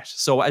of set?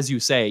 So as you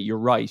say, you're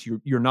right.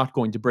 You're not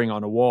going to bring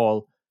on a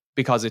wall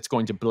because it's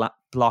going to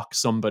block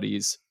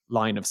somebody's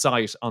line of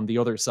sight on the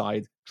other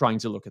side trying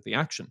to look at the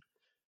action.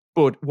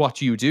 But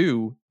what you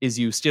do is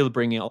you still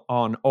bring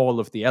on all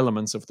of the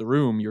elements of the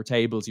room, your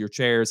tables, your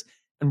chairs.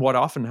 And what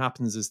often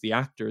happens is the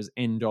actors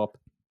end up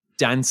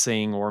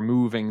dancing or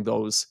moving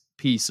those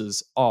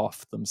pieces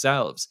off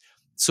themselves.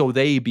 So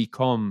they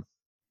become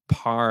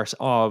part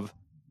of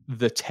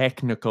the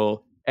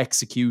technical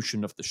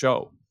execution of the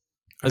show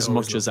as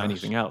much as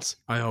anything else.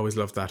 I always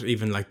love that.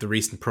 Even like the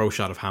recent pro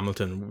shot of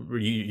Hamilton, where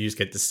you just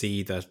get to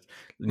see that,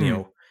 you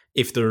know,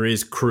 if there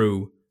is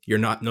crew, you're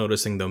not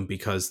noticing them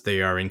because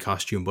they are in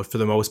costume. But for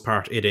the most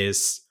part, it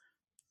is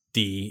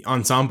the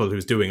ensemble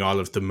who's doing all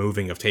of the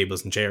moving of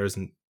tables and chairs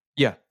and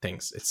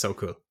things. It's so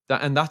cool.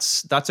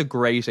 That's a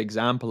great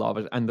example of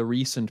it. And the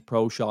recent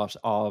pro shot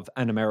of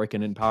An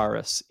American in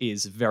Paris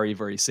is very,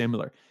 very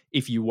similar.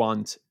 If you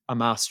want a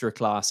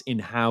masterclass in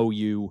how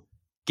you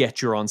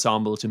get your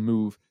ensemble to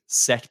move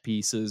set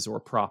pieces or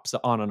props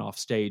on and off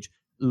stage,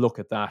 look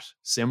at that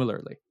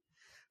similarly.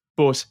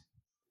 But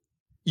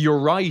you're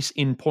right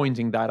in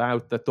pointing that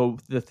out, that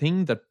the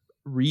thing that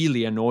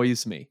really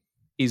annoys me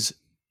is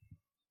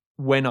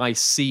when I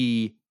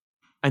see,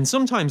 and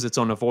sometimes it's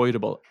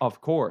unavoidable,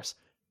 of course,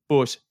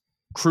 but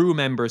crew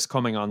members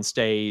coming on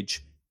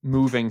stage,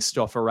 moving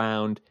stuff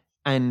around,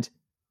 and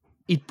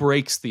it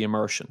breaks the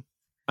immersion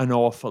an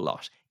awful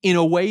lot in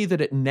a way that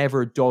it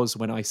never does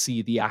when I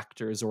see the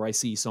actors or I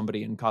see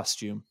somebody in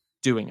costume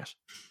doing it.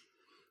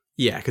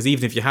 Yeah, because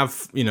even if you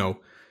have, you know,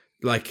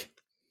 like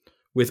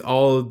with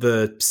all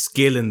the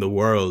skill in the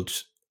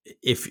world,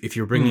 if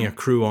you're bringing a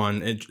crew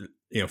on,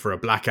 you know, for a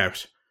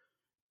blackout,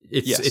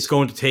 it's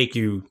going to take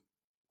you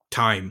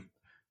time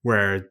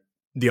where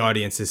the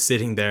audience is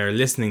sitting there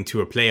listening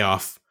to a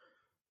playoff,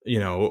 you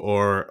know,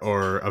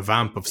 or a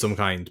vamp of some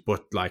kind,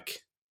 but like,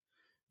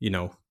 you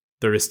know,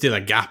 there is still a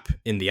gap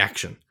in the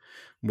action,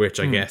 which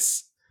I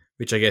guess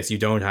you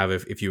don't have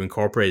if you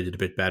incorporate it a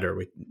bit better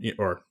with,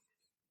 or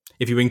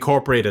if you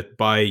incorporate it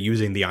by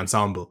using the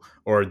ensemble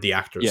or the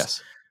actors.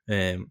 Yes.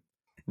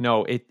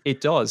 No,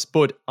 it does.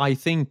 But I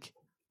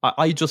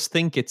just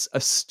think it's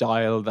a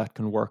style that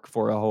can work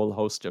for a whole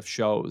host of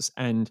shows.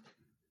 And,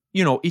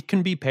 you know, it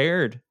can be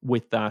paired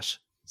with that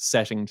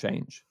setting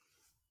change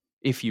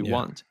if you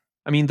want.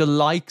 I mean, the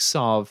likes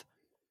of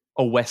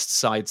a West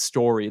Side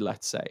Story,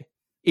 let's say,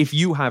 if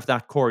you have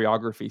that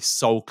choreography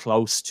so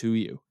close to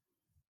you,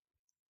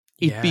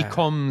 it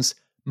becomes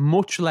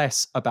much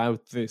less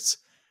about this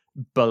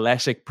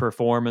balletic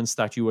performance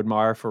that you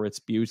admire for its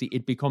beauty.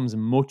 It becomes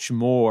much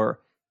more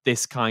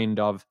this kind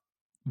of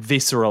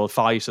visceral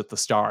fight at the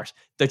start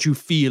that you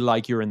feel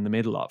like you're in the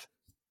middle of,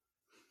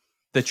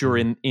 that you're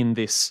in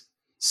this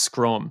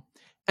scrum.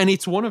 And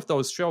it's one of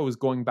those shows,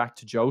 going back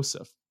to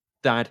Joseph,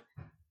 that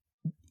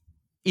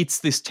it's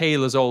this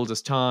tale as old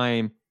as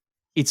time.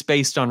 It's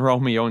based on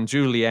Romeo and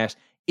Juliet.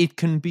 It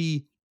can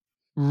be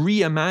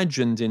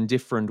reimagined in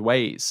different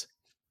ways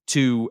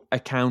to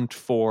account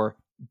for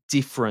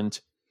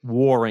different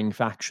warring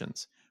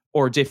factions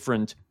or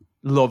different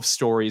love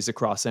stories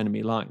across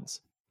enemy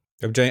lines.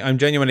 I'm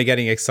genuinely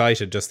getting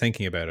excited just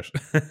thinking about it.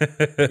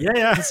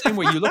 Yeah. The same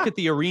way you look at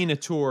the arena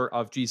tour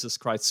of Jesus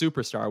Christ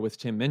Superstar with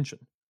Tim Minchin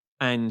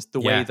and the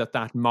way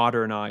that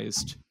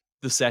modernized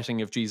the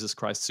setting of Jesus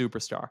Christ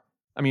Superstar.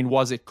 I mean,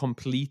 was it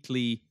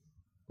completely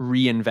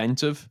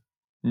reinventive?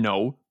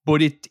 No,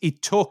 but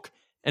it took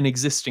an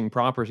existing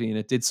property and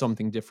it did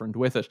something different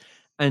with it.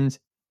 And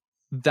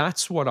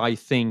that's what I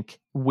think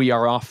we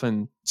are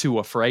often too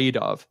afraid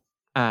of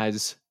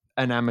as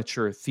an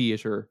amateur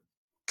theatre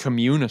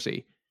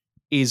community,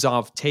 is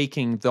of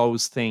taking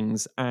those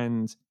things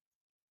and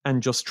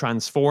just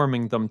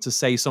transforming them to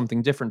say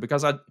something different.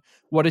 Because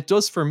what it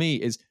does for me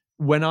is,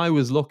 when I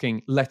was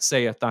looking, let's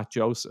say, at that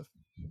Joseph,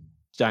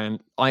 Dan,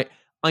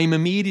 I'm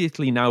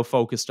immediately now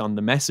focused on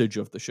the message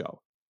of the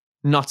show,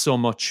 not so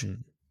much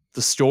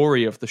the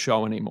story of the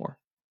show anymore.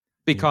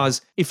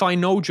 Because if I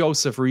know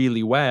Joseph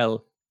really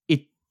well,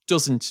 it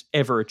doesn't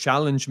ever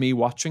challenge me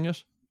watching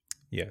it.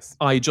 Yes.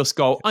 I just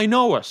go, I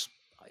know it.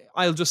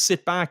 I'll just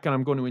sit back and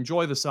I'm going to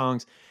enjoy the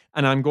songs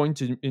and I'm going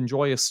to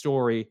enjoy a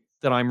story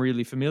that I'm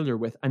really familiar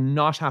with and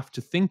not have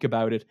to think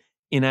about it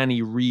in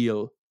any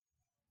real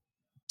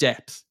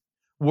depth.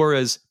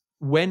 Whereas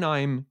when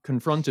I'm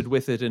confronted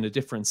with it in a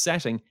different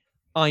setting,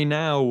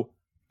 I'm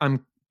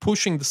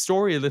pushing the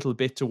story a little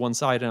bit to one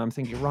side and I'm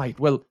thinking, right,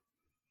 well,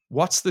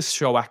 what's this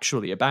show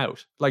actually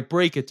about? Like,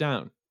 break it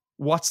down.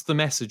 What's the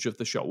message of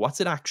the show? What's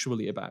it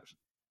actually about?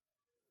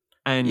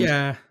 And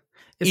it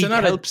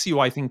helps you,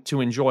 I think,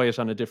 to enjoy it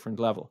on a different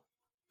level.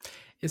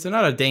 Is there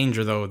not a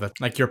danger, though, that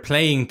like you're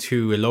playing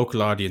to a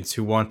local audience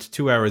who want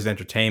 2 hours of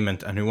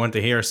entertainment and who want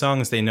to hear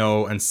songs they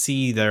know and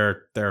see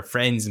their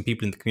friends and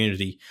people in the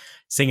community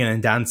singing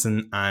and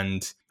dancing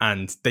and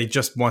they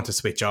just want to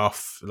switch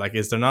off? Like,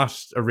 is there not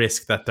a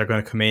risk that they're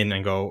going to come in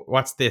and go,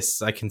 what's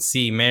this? I can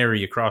see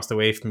Mary across the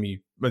way from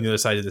me on the other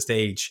side of the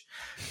stage.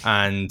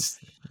 And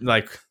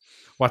like,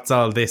 what's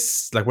all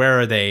this? Like, where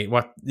are they?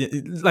 What,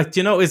 like, do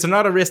you know, is there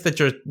not a risk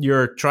that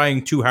you're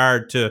trying too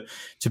hard to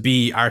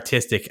be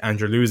artistic and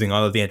you're losing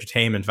all of the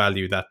entertainment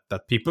value that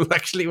people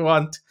actually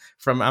want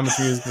from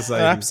amateur music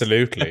society?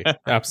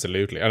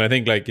 Absolutely. And I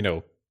think, like, you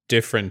know,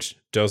 different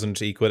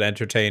doesn't equal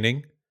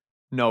entertaining.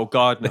 No,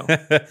 God, no.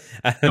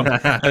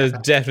 There's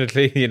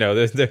definitely, you know,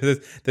 there's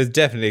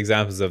definitely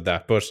examples of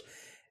that. But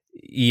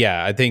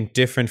yeah, I think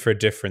different for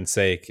different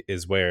sake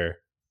is where,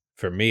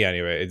 for me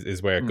anyway,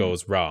 is where it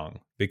goes wrong.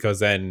 Because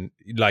then,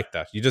 like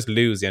that, you just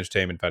lose the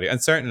entertainment value.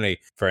 And certainly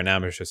for an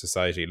amateur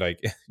society, like,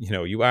 you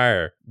know,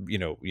 you're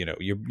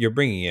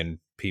bringing in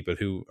people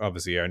who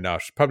obviously are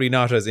probably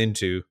not as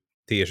into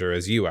theatre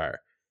as you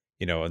are,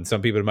 you know, and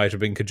some people might have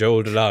been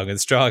cajoled along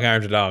and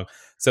strong-armed along.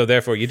 So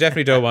therefore, you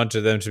definitely don't want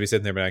them to be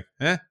sitting there being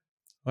like,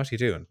 what are you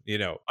doing? You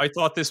know, I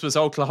thought this was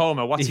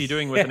Oklahoma. What's he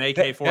doing with an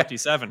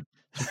AK-47?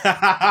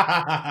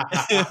 Why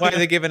are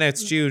they giving out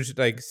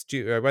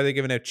why are they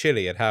giving out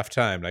chili at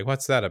halftime? Like,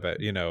 what's that about?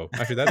 You know,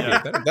 actually,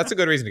 that's a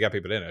good reason to get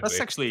people in.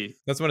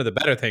 That's one of the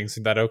better things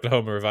in that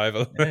Oklahoma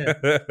revival.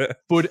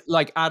 But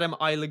like, Adam,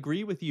 I'll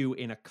agree with you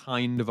in a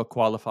kind of a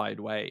qualified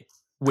way,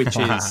 which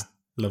is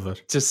love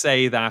it, to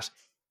say that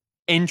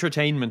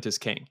entertainment is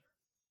king.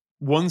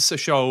 Once a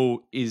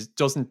show is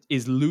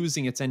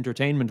losing its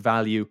entertainment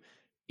value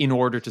in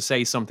order to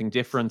say something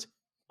different,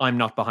 I'm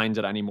not behind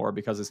it anymore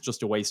because it's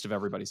just a waste of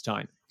everybody's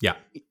time. Yeah.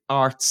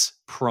 Art's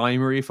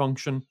primary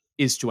function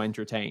is to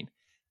entertain.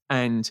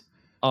 And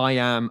I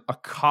am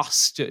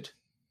accosted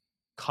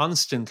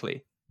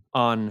constantly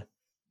on,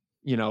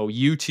 you know,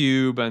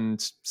 YouTube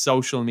and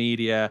social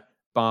media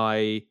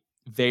by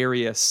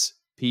various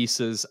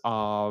pieces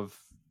of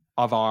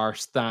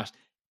art that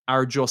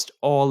are just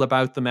all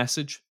about the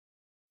message.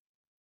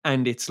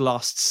 And it's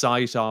lost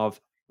sight of,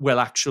 well,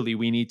 actually,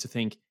 we need to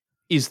think,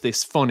 is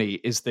this funny?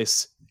 Is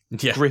this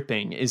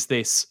gripping? Is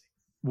this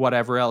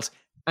whatever else?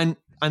 And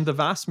the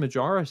vast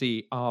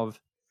majority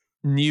of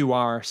new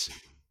art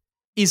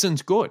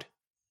isn't good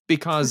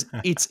because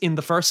it's in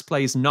the first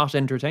place not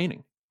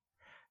entertaining.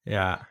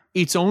 Yeah.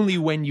 It's only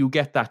when you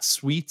get that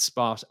sweet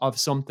spot of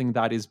something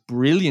that is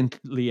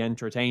brilliantly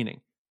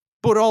entertaining,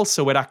 but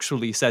also it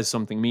actually says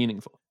something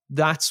meaningful.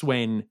 That's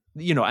when,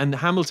 you know, and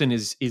Hamilton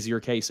is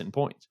your case in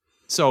point.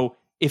 So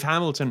if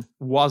Hamilton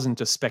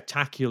wasn't a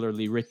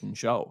spectacularly written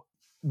show,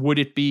 would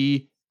it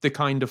be the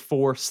kind of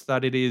force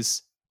that it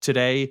is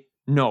today?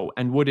 No.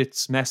 And would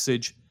its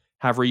message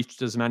have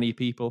reached as many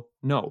people?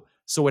 No.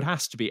 So it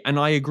has to be. And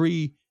I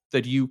agree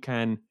that you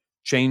can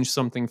change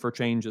something for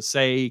change's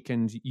sake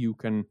and you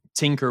can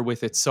tinker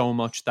with it so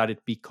much that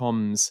it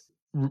becomes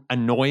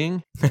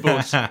annoying,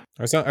 but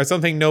or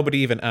something nobody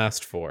even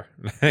asked for.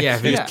 Yeah,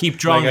 if you just keep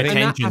drawing Like, I think-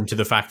 attention to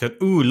the fact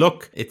that, ooh,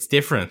 look, it's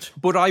different.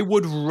 but I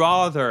would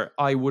rather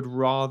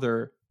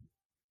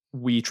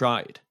we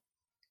tried,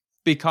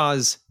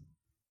 because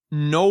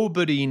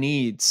nobody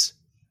needs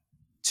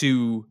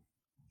to,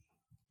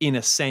 in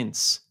a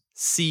sense,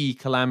 see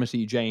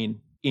Calamity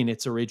Jane in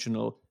its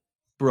original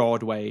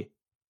Broadway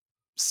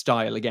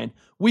style again.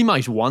 We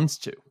might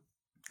want to,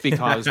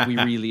 because we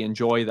really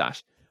enjoy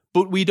that.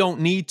 But we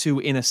don't need to,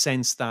 in a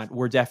sense that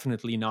we're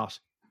definitely not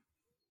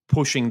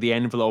pushing the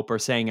envelope or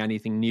saying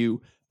anything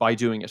new by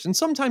doing it. And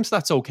sometimes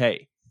that's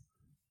okay.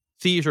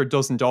 Theatre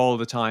doesn't all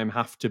the time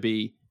have to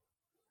be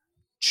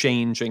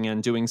changing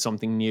and doing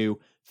something new.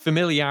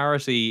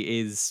 Familiarity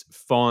is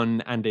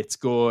fun and it's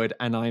good.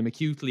 And I'm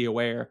acutely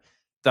aware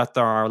that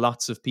there are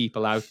lots of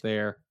people out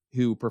there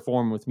who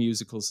perform with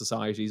musical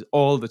societies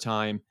all the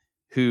time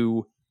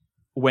who,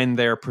 when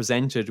they're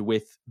presented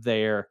with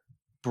their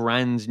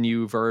brand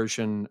new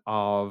version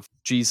of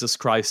Jesus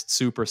Christ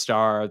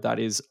Superstar that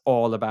is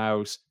all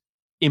about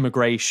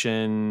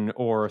immigration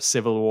or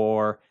civil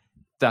war,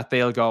 that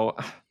they'll go,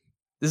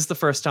 this is the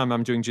first time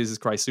I'm doing Jesus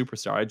Christ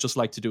Superstar. I'd just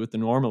like to do it the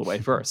normal way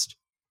first.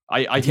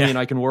 I mean,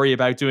 I can worry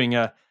about doing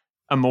a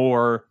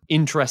more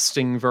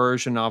interesting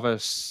version of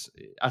it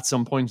at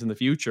some point in the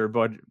future,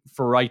 but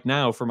for right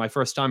now, for my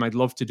first time, I'd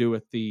love to do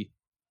it the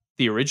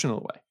original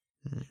way.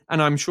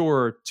 And I'm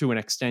sure to an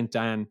extent,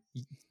 Dan,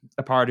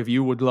 a part of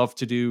you would love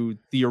to do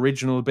the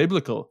original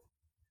biblical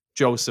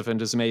Joseph and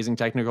His Amazing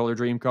Technicolor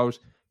Dreamcoat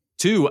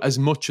too, as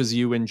much as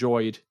you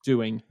enjoyed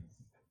doing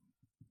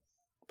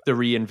the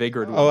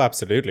reinvigorated one. Oh,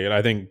 absolutely. And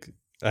I think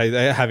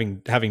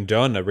having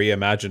done a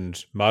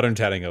reimagined modern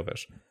telling of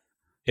it,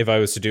 if I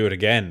was to do it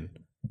again,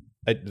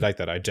 I'd like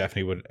that. I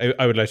definitely would.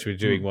 I would like to be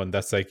doing one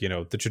that's like,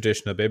 the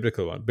traditional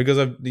biblical one, because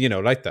I've,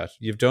 like that.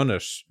 You've done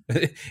it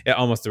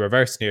almost the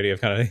reverse nearly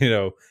of kind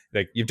of,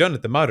 like you've done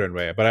it the modern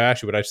way, but I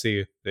actually would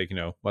actually like,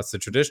 what's the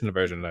traditional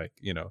version like,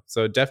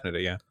 so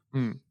definitely. Yeah.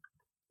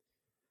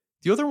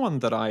 The other one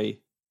that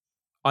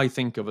I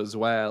think of as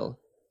well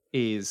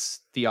is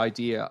the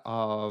idea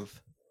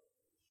of,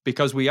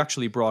 because we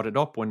actually brought it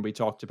up when we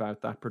talked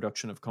about that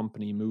production of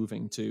Company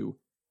moving to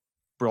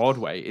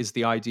Broadway, is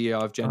the idea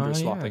of gender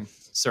swapping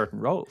certain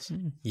roles.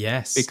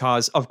 Yes.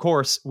 Because of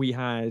course we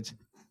had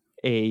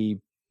a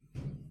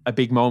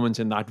big moment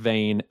in that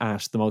vein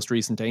at the most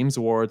recent Ames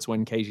Awards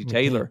when Katie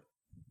Taylor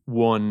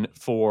won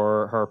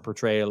for her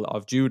portrayal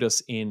of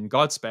Judas in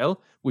Godspell,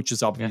 which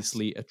is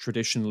obviously a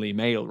traditionally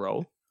male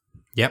role.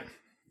 Yep.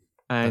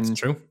 And that's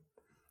true.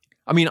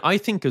 I mean, I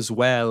think as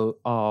well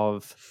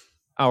of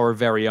our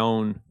very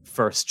own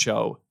first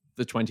show,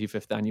 the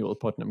 25th annual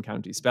Putnam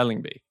County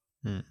Spelling Bee,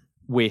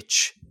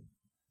 which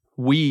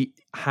we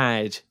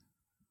had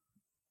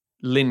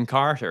Lynn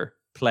Carter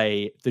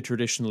play the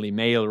traditionally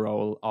male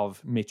role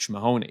of Mitch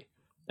Mahoney.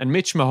 And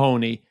Mitch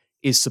Mahoney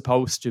is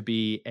supposed to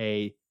be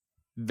a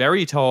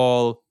very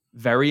tall,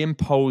 very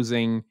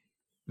imposing,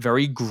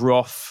 very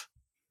gruff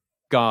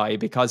guy,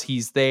 because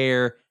he's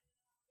there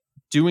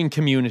doing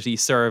community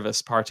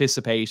service,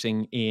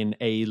 participating in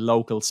a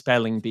local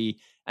spelling bee,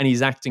 and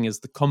he's acting as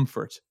the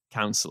comfort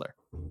counselor.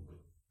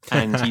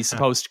 And he's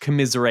supposed to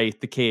commiserate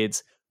the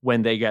kids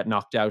when they get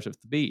knocked out of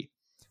the bee.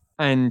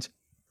 And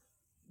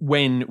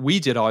when we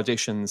did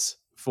auditions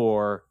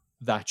for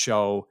that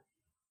show,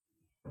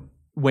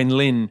 when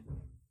Lynn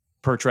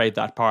portrayed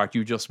that part,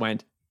 you just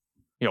went,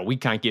 we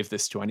can't give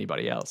this to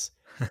anybody else.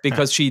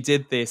 Because she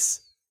did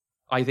this,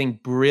 I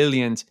think,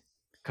 brilliant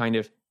kind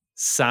of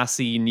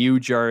sassy New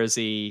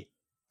Jersey,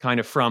 kind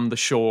of from the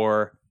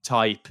shore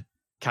type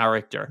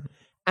character.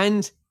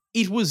 And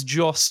it was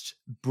just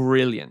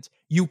brilliant.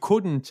 You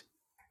couldn't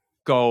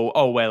go,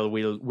 oh, well,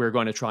 we're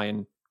going to try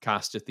and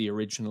cast it the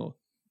original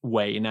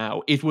way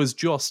now. It was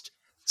just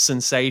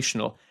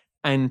sensational.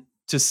 And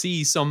to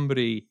see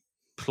somebody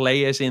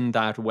play it in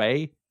that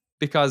way,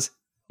 because,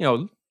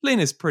 Lynn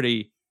is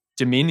pretty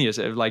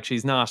diminutive. Like,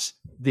 she's not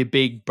the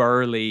big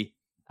burly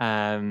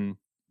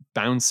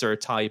bouncer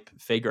type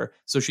figure.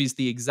 So she's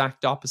the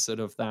exact opposite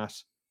of that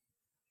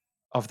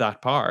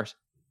part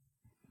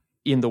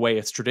in the way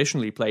it's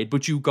traditionally played.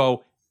 But you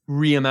go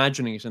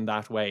reimagining it in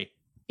that way,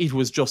 it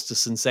was just a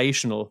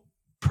sensational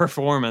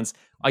performance,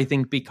 I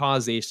think,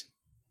 because it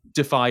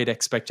defied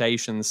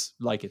expectations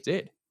like it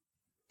did.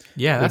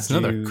 Yeah, that's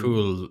another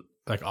cool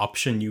like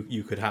option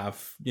you could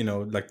have.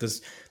 Like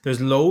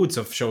there's loads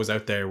of shows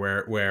out there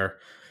where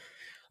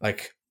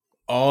like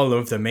all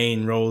of the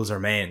main roles are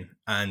men,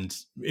 and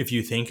if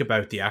you think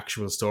about the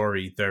actual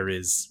story, there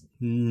is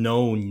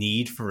no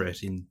need for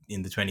it in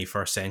the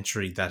 21st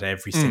century that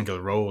every single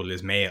role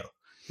is male.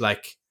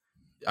 Like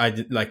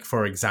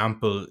for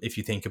example, if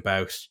you think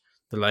about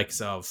the likes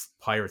of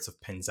Pirates of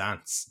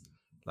Penzance,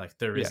 like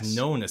there is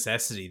no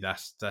necessity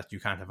that you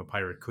can't have a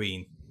pirate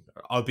queen,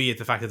 albeit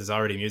the fact that there's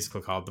already a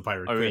musical called The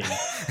Pirate Queen.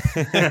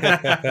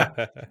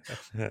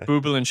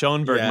 Booble and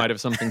Schoenberg might have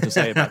something to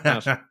say about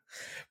that.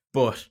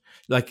 But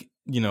like,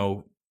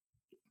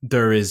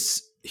 there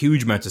is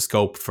huge amount of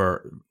scope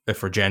for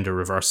gender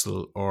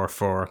reversal, or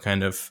for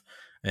kind of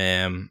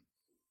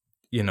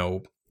you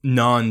know,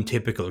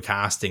 non-typical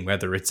casting,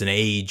 whether it's an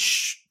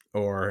age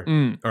or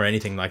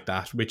anything like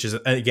that, which is,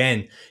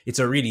 again, it's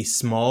a really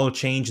small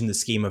change in the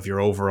scheme of your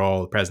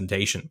overall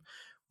presentation.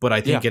 But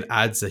I think it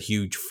adds a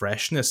huge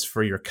freshness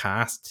for your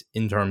cast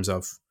in terms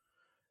of,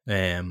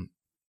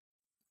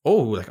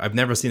 like, I've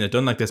never seen it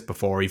done like this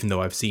before, even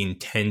though I've seen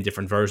 10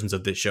 different versions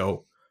of this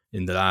show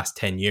in the last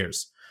 10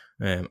 years.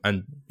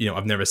 And, you know,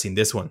 I've never seen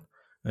this one.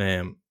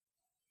 And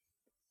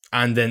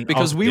then,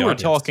 because we were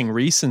talking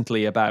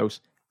recently about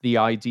the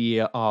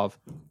idea of,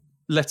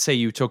 let's say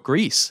you took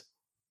Grease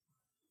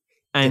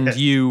and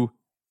you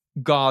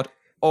got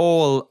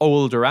all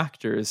older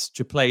actors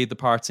to play the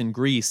parts in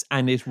Grease,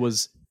 and it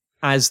was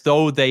as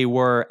though they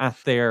were at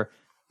their,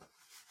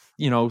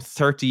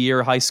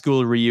 30-year high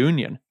school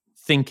reunion,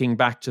 thinking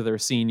back to their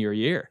senior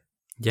year.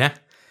 Yeah,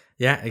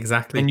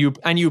 exactly.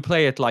 And you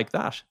play it like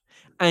that.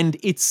 And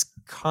it's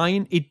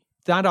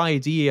that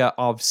idea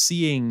of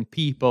seeing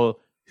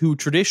people who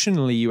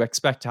traditionally you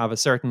expect to have a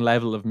certain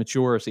level of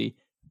maturity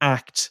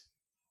act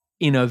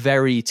in a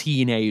very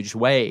teenage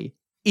way,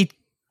 it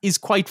is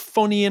quite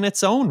funny in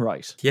its own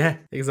right. Yeah,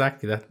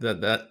 exactly.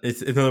 That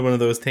it's another one of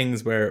those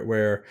things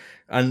where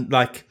and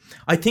like,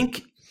 I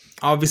think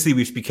obviously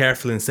we should be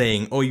careful in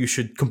saying, oh, you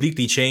should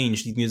completely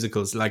change these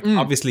musicals. Like,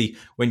 obviously,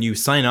 when you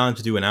sign on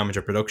to do an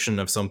amateur production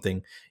of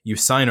something, you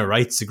sign a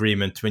rights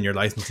agreement when you're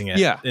licensing it.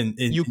 Yeah,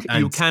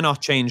 you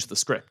cannot change the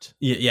script.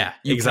 Yeah,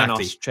 you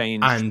exactly.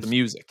 cannot change the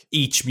music.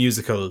 Each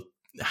musical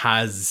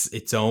has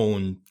its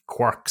own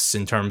quirks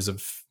in terms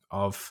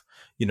of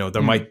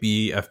there might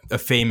be a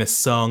famous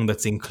song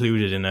that's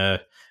included in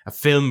a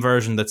film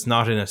version that's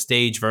not in a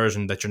stage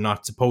version that you're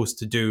not supposed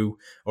to do,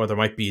 or there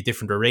might be a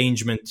different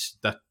arrangement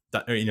that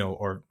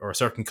or a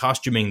certain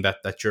costuming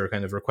that you're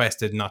kind of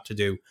requested not to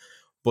do.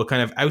 But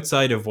kind of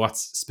outside of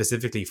what's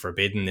specifically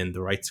forbidden in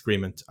the rights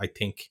agreement, I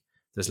think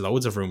there's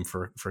loads of room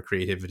for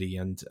creativity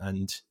and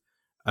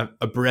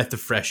a breath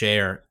of fresh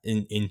air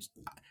in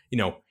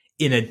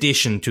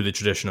addition to the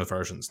traditional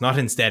versions, not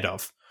instead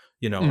of.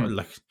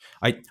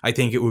 Like, I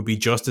think it would be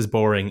just as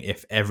boring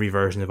if every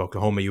version of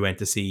Oklahoma you went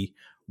to see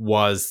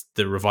was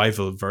the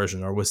revival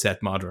version or was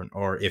set modern,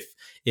 or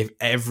if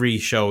every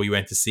show you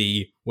went to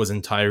see was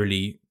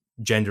entirely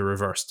gender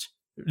reversed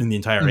in the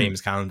entire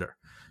Ames calendar.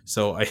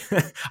 So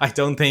I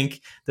don't think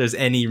there's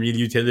any real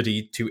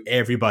utility to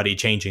everybody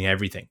changing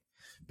everything,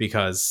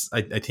 because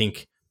I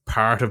think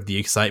part of the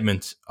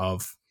excitement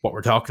of what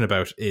we're talking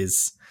about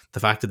is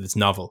the fact that it's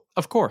novel.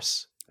 Of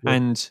course.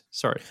 And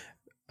sorry.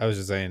 I was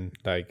just saying,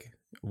 like,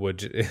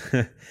 would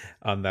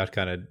on that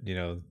kind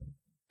of,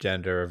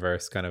 gender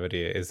reverse kind of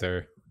idea, is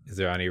there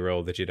any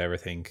role that you'd ever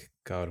think,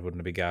 God,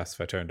 wouldn't it be gas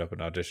if I turned up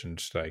and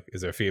auditioned? Like,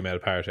 is there a female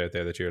part out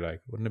there that you're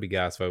like, wouldn't it be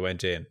gas if I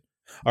went in?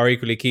 Or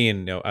equally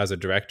keen, as a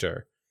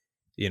director,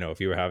 if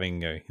you were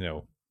having,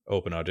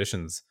 open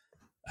auditions,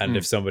 and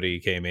if somebody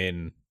came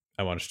in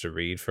and wanted to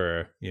read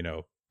for,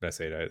 let's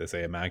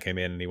say a man came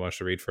in and he wants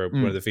to read for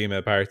one of the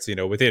female parts,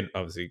 within,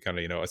 obviously, kind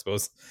of, I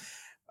suppose,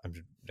 I'm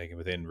thinking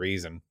within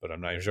reason, but I'm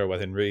not even sure what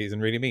within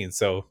reason really means.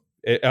 So,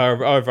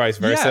 or vice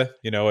versa,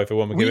 if a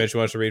woman came in, she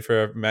wants to read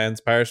for a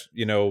man's part,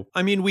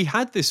 I mean, we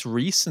had this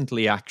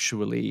recently,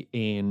 actually,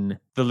 in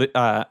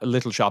the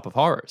Little Shop of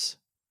Horrors,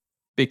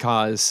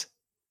 because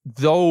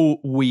though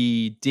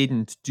we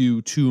didn't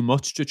do too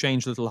much to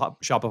change Little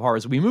Shop of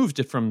Horrors, we moved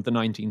it from the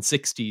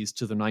 1960s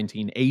to the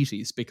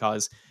 1980s,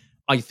 because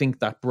I think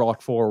that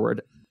brought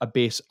forward a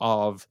bit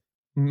of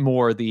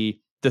more the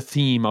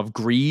theme of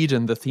greed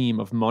and the theme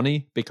of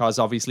money, because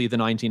obviously the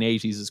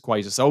 1980s is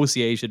quite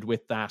associated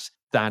with that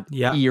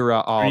era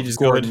of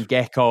Gordon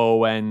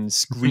Gekko and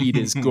greed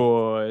is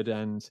good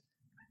and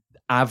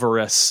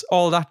avarice,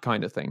 all that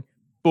kind of thing.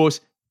 But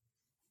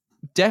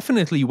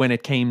definitely when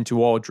it came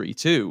to Audrey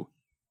too,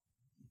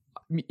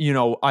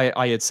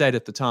 I had said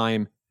at the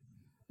time,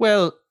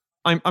 well,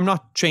 I'm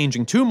not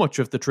changing too much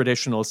of the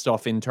traditional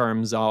stuff in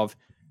terms of,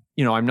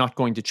 I'm not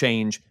going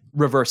to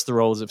reverse the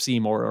roles of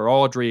Seymour or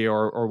Audrey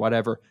or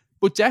whatever.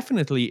 But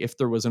definitely if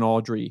there was an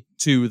Audrey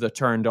 2 that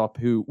turned up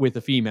who with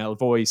a female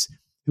voice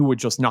who would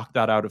just knock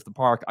that out of the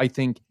park, I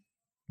think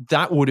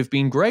that would have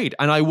been great.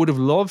 And I would have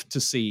loved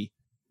to see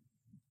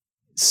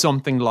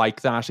something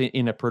like that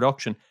in a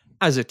production.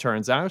 As it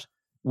turns out,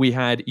 we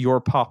had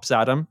your Pops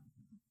Adam,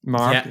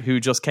 Mark, who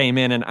just came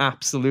in and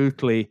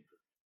absolutely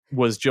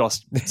was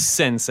just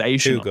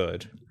sensational. Too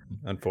good,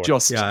 unfortunately.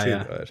 Just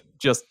too good.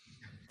 Just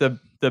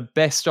the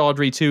best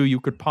Audrey 2 you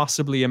could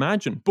possibly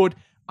imagine. But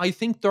I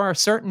think there are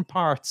certain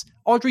parts.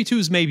 Audrey 2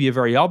 is maybe a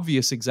very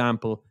obvious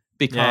example,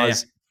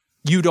 because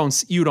you don't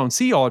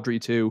see Audrey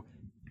 2,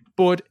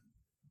 but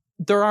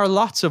there are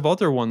lots of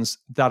other ones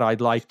that I'd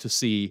like to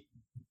see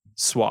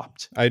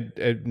swapped. I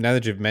now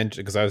that you've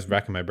mentioned, because I was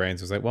racking my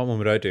brains, I was like, what one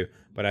would I do?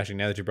 But actually,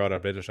 now that you brought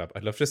up Little Shop,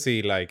 I'd love to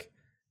see like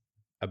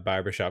a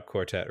barbershop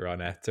quartet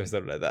Ronettes or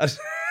something like that.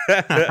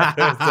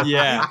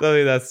 Yeah,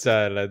 something that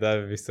style. Like, that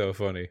would be so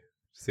funny.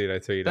 See,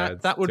 like three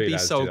lads. That would be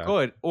so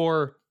good.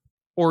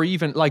 Or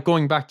even like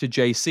going back to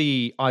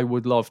JC, I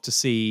would love to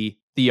see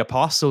the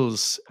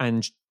apostles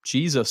and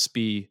Jesus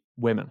be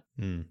women.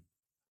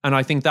 And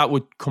I think that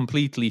would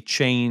completely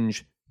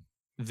change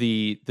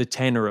the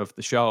tenor of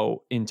the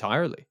show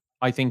entirely.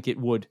 I think it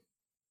would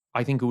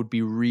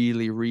be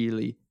really,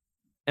 really,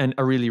 and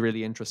a really,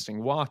 really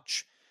interesting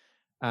watch.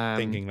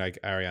 Thinking like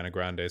Ariana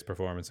Grande's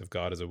performance of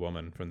God as a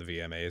Woman from the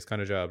VMAs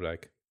kind of job,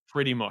 like.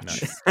 Pretty much.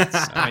 Nice.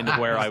 That's kind of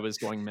where I was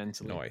going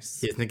mentally.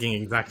 Nice. He's thinking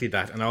exactly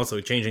that, and also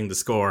changing the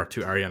score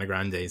to Ariana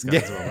Grande's God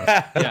as a Woman.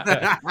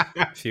 Yeah.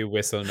 A few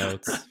whistle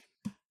notes.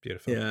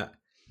 Beautiful. Yeah.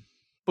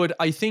 But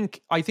I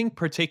think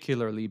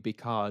particularly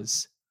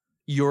because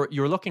you're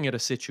looking at a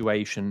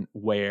situation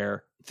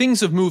where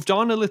things have moved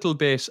on a little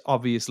bit,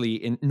 obviously,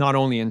 in not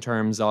only in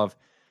terms of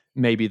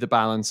maybe the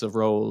balance of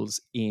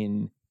roles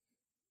in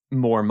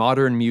more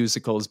modern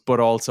musicals, but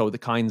also the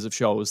kinds of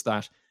shows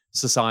that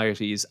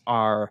societies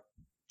are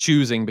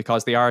choosing,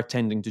 because they are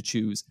tending to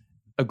choose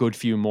a good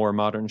few more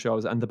modern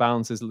shows, and the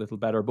balance is a little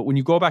better. But when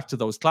you go back to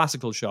those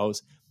classical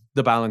shows,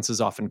 the balance is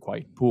often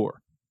quite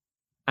poor,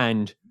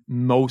 and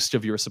most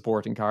of your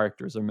supporting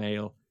characters are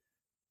male.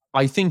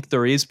 I think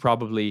there is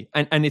probably,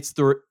 and it's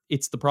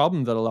the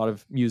problem that a lot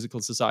of musical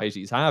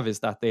societies have,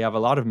 is that they have a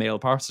lot of male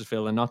parts to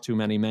fill and not too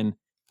many men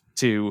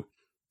to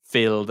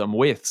fill them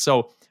with.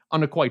 So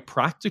on a quite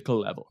practical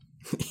level,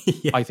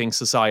 Yeah. I think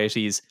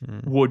societies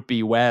would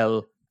be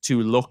well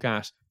to look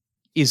at,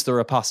 is there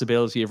a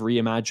possibility of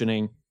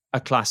reimagining a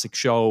classic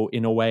show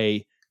in a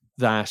way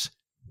that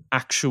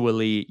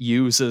actually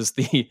uses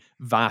the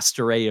vast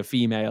array of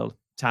female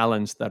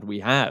talent that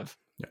we have?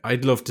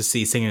 I'd love to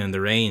see Singing in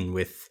the Rain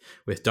with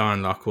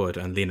Darren Lockwood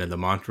and Lena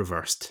Lamont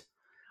reversed.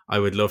 I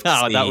would love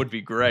to see. That would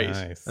be great.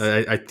 Nice.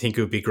 I think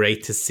it would be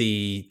great to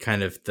see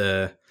kind of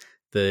the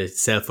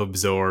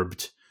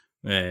self-absorbed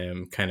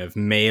kind of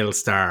male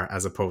star,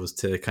 as opposed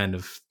to kind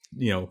of,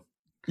 Yeah.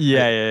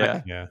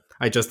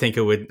 I just think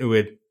it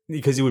would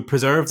because it would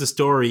preserve the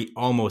story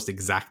almost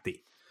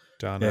exactly.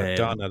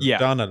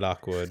 Donna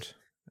Lockwood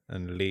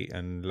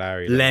and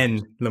Larry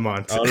Len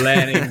Lamont. Oh,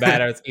 Len, even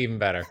better. It's even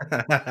better.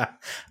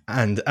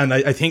 and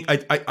I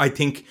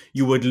think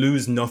you would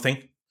lose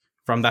nothing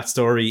from that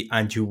story,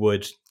 and you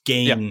would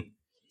gain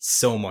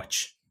so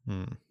much.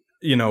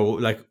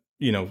 Like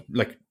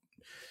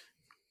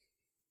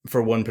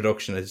for one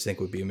production, I just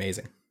think would be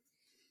amazing.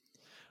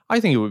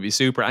 I think it would be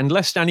super. And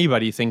lest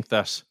anybody think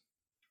that,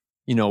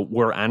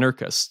 we're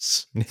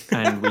anarchists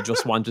and we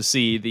just want to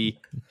see the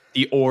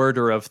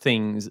order of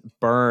things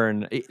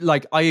burn.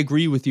 Like, I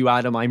agree with you,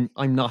 Adam.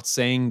 I'm not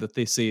saying that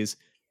this is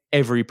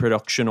every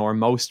production or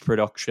most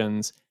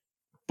productions,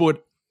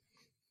 but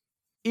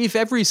if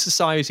every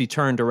society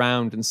turned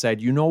around and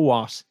said, you know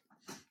what,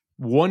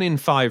 1 in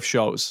 5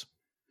 shows,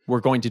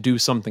 we're going to do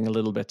something a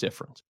little bit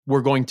different.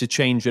 We're going to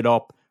change it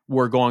up.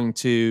 We're going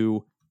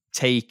to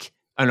take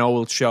an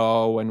old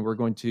show and we're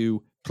going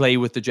to play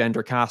with the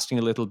gender casting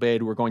a little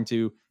bit. We're going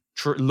to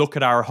look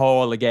at our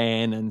hall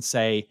again and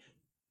say,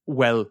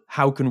 well,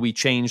 how can we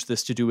change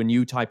this to do a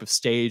new type of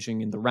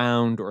staging in the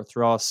round or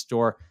thrust,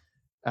 or,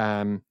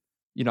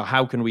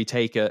 how can we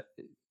take a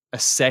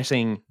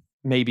setting,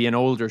 maybe an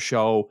older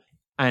show,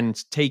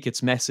 and take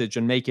its message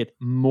and make it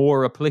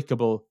more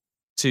applicable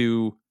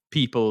to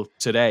people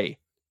today,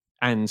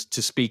 and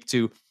to speak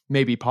to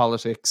maybe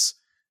politics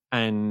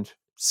and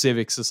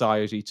civic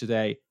society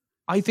today.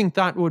 I think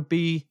that would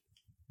be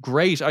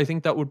great. I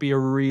think that would be a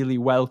really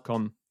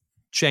welcome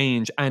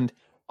change. And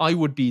I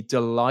would be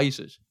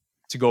delighted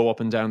to go up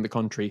and down the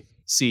country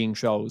seeing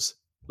shows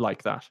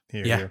like that.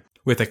 Here.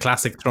 With a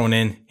classic thrown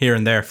in here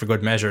and there for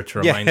good measure to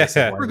remind us.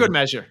 For good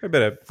measure. For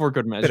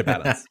good measure. Bit of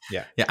balance.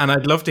 Yeah. Yeah. And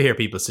I'd love to hear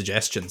people's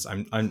suggestions.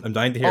 I'm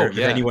dying to hear if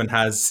anyone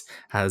has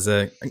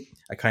a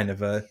kind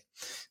of a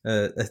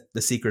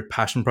secret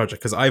passion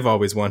project, because I've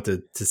always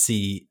wanted to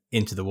see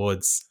Into the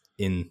Woods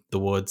in the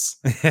woods.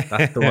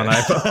 That's the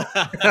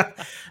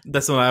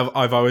one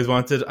I've always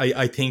wanted.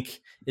 I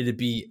think it'd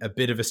be a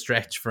bit of a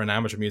stretch for an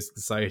amateur music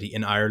society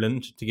in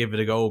Ireland to give it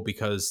a go,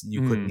 because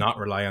you could not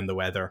rely on the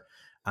weather,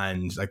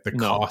 and like the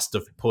cost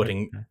of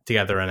putting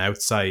together an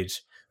outside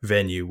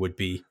venue would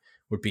be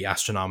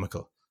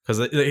astronomical, because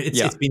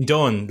it's been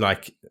done,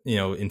 like,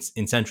 in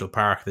Central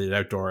Park, they did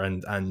outdoor,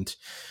 and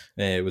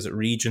was it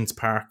Regent's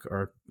Park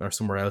or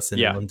somewhere else in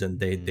London,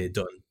 they'd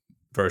done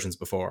versions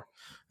before.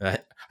 I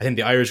think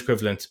the Irish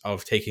equivalent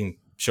of taking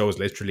shows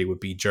literally would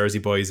be Jersey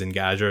Boys in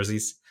GA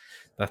jerseys.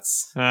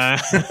 That's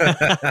yes.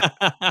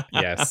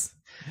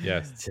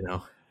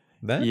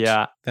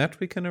 That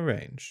we can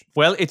arrange.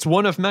 Well, it's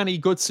one of many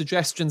good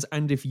suggestions,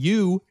 and if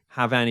you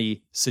have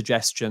any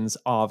suggestions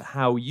of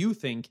how you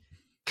think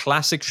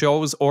classic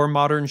shows or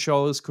modern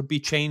shows could be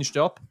changed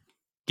up,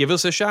 give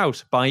us a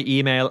shout by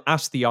email at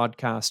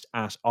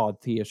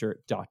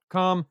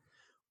theoddcast@oddtheatre.com,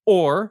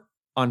 or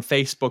on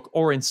Facebook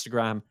or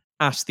Instagram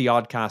at The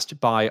Oddcast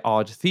by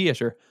Odd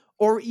Theatre,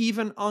 or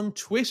even on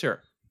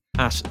Twitter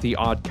at The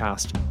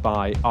Oddcast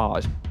by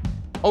Odd.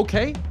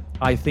 Okay,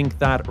 I think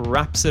that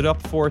wraps it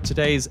up for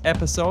today's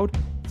episode.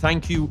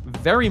 Thank you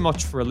very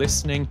much for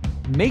listening.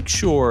 Make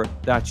sure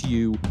that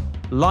you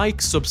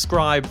like,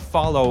 subscribe,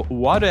 follow,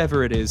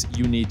 whatever it is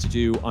you need to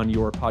do on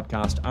your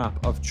podcast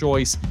app of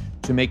choice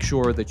to make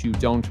sure that you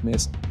don't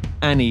miss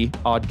any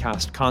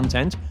Oddcast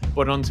content.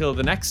 But until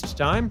the next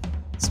time,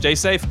 stay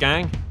safe,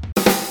 gang.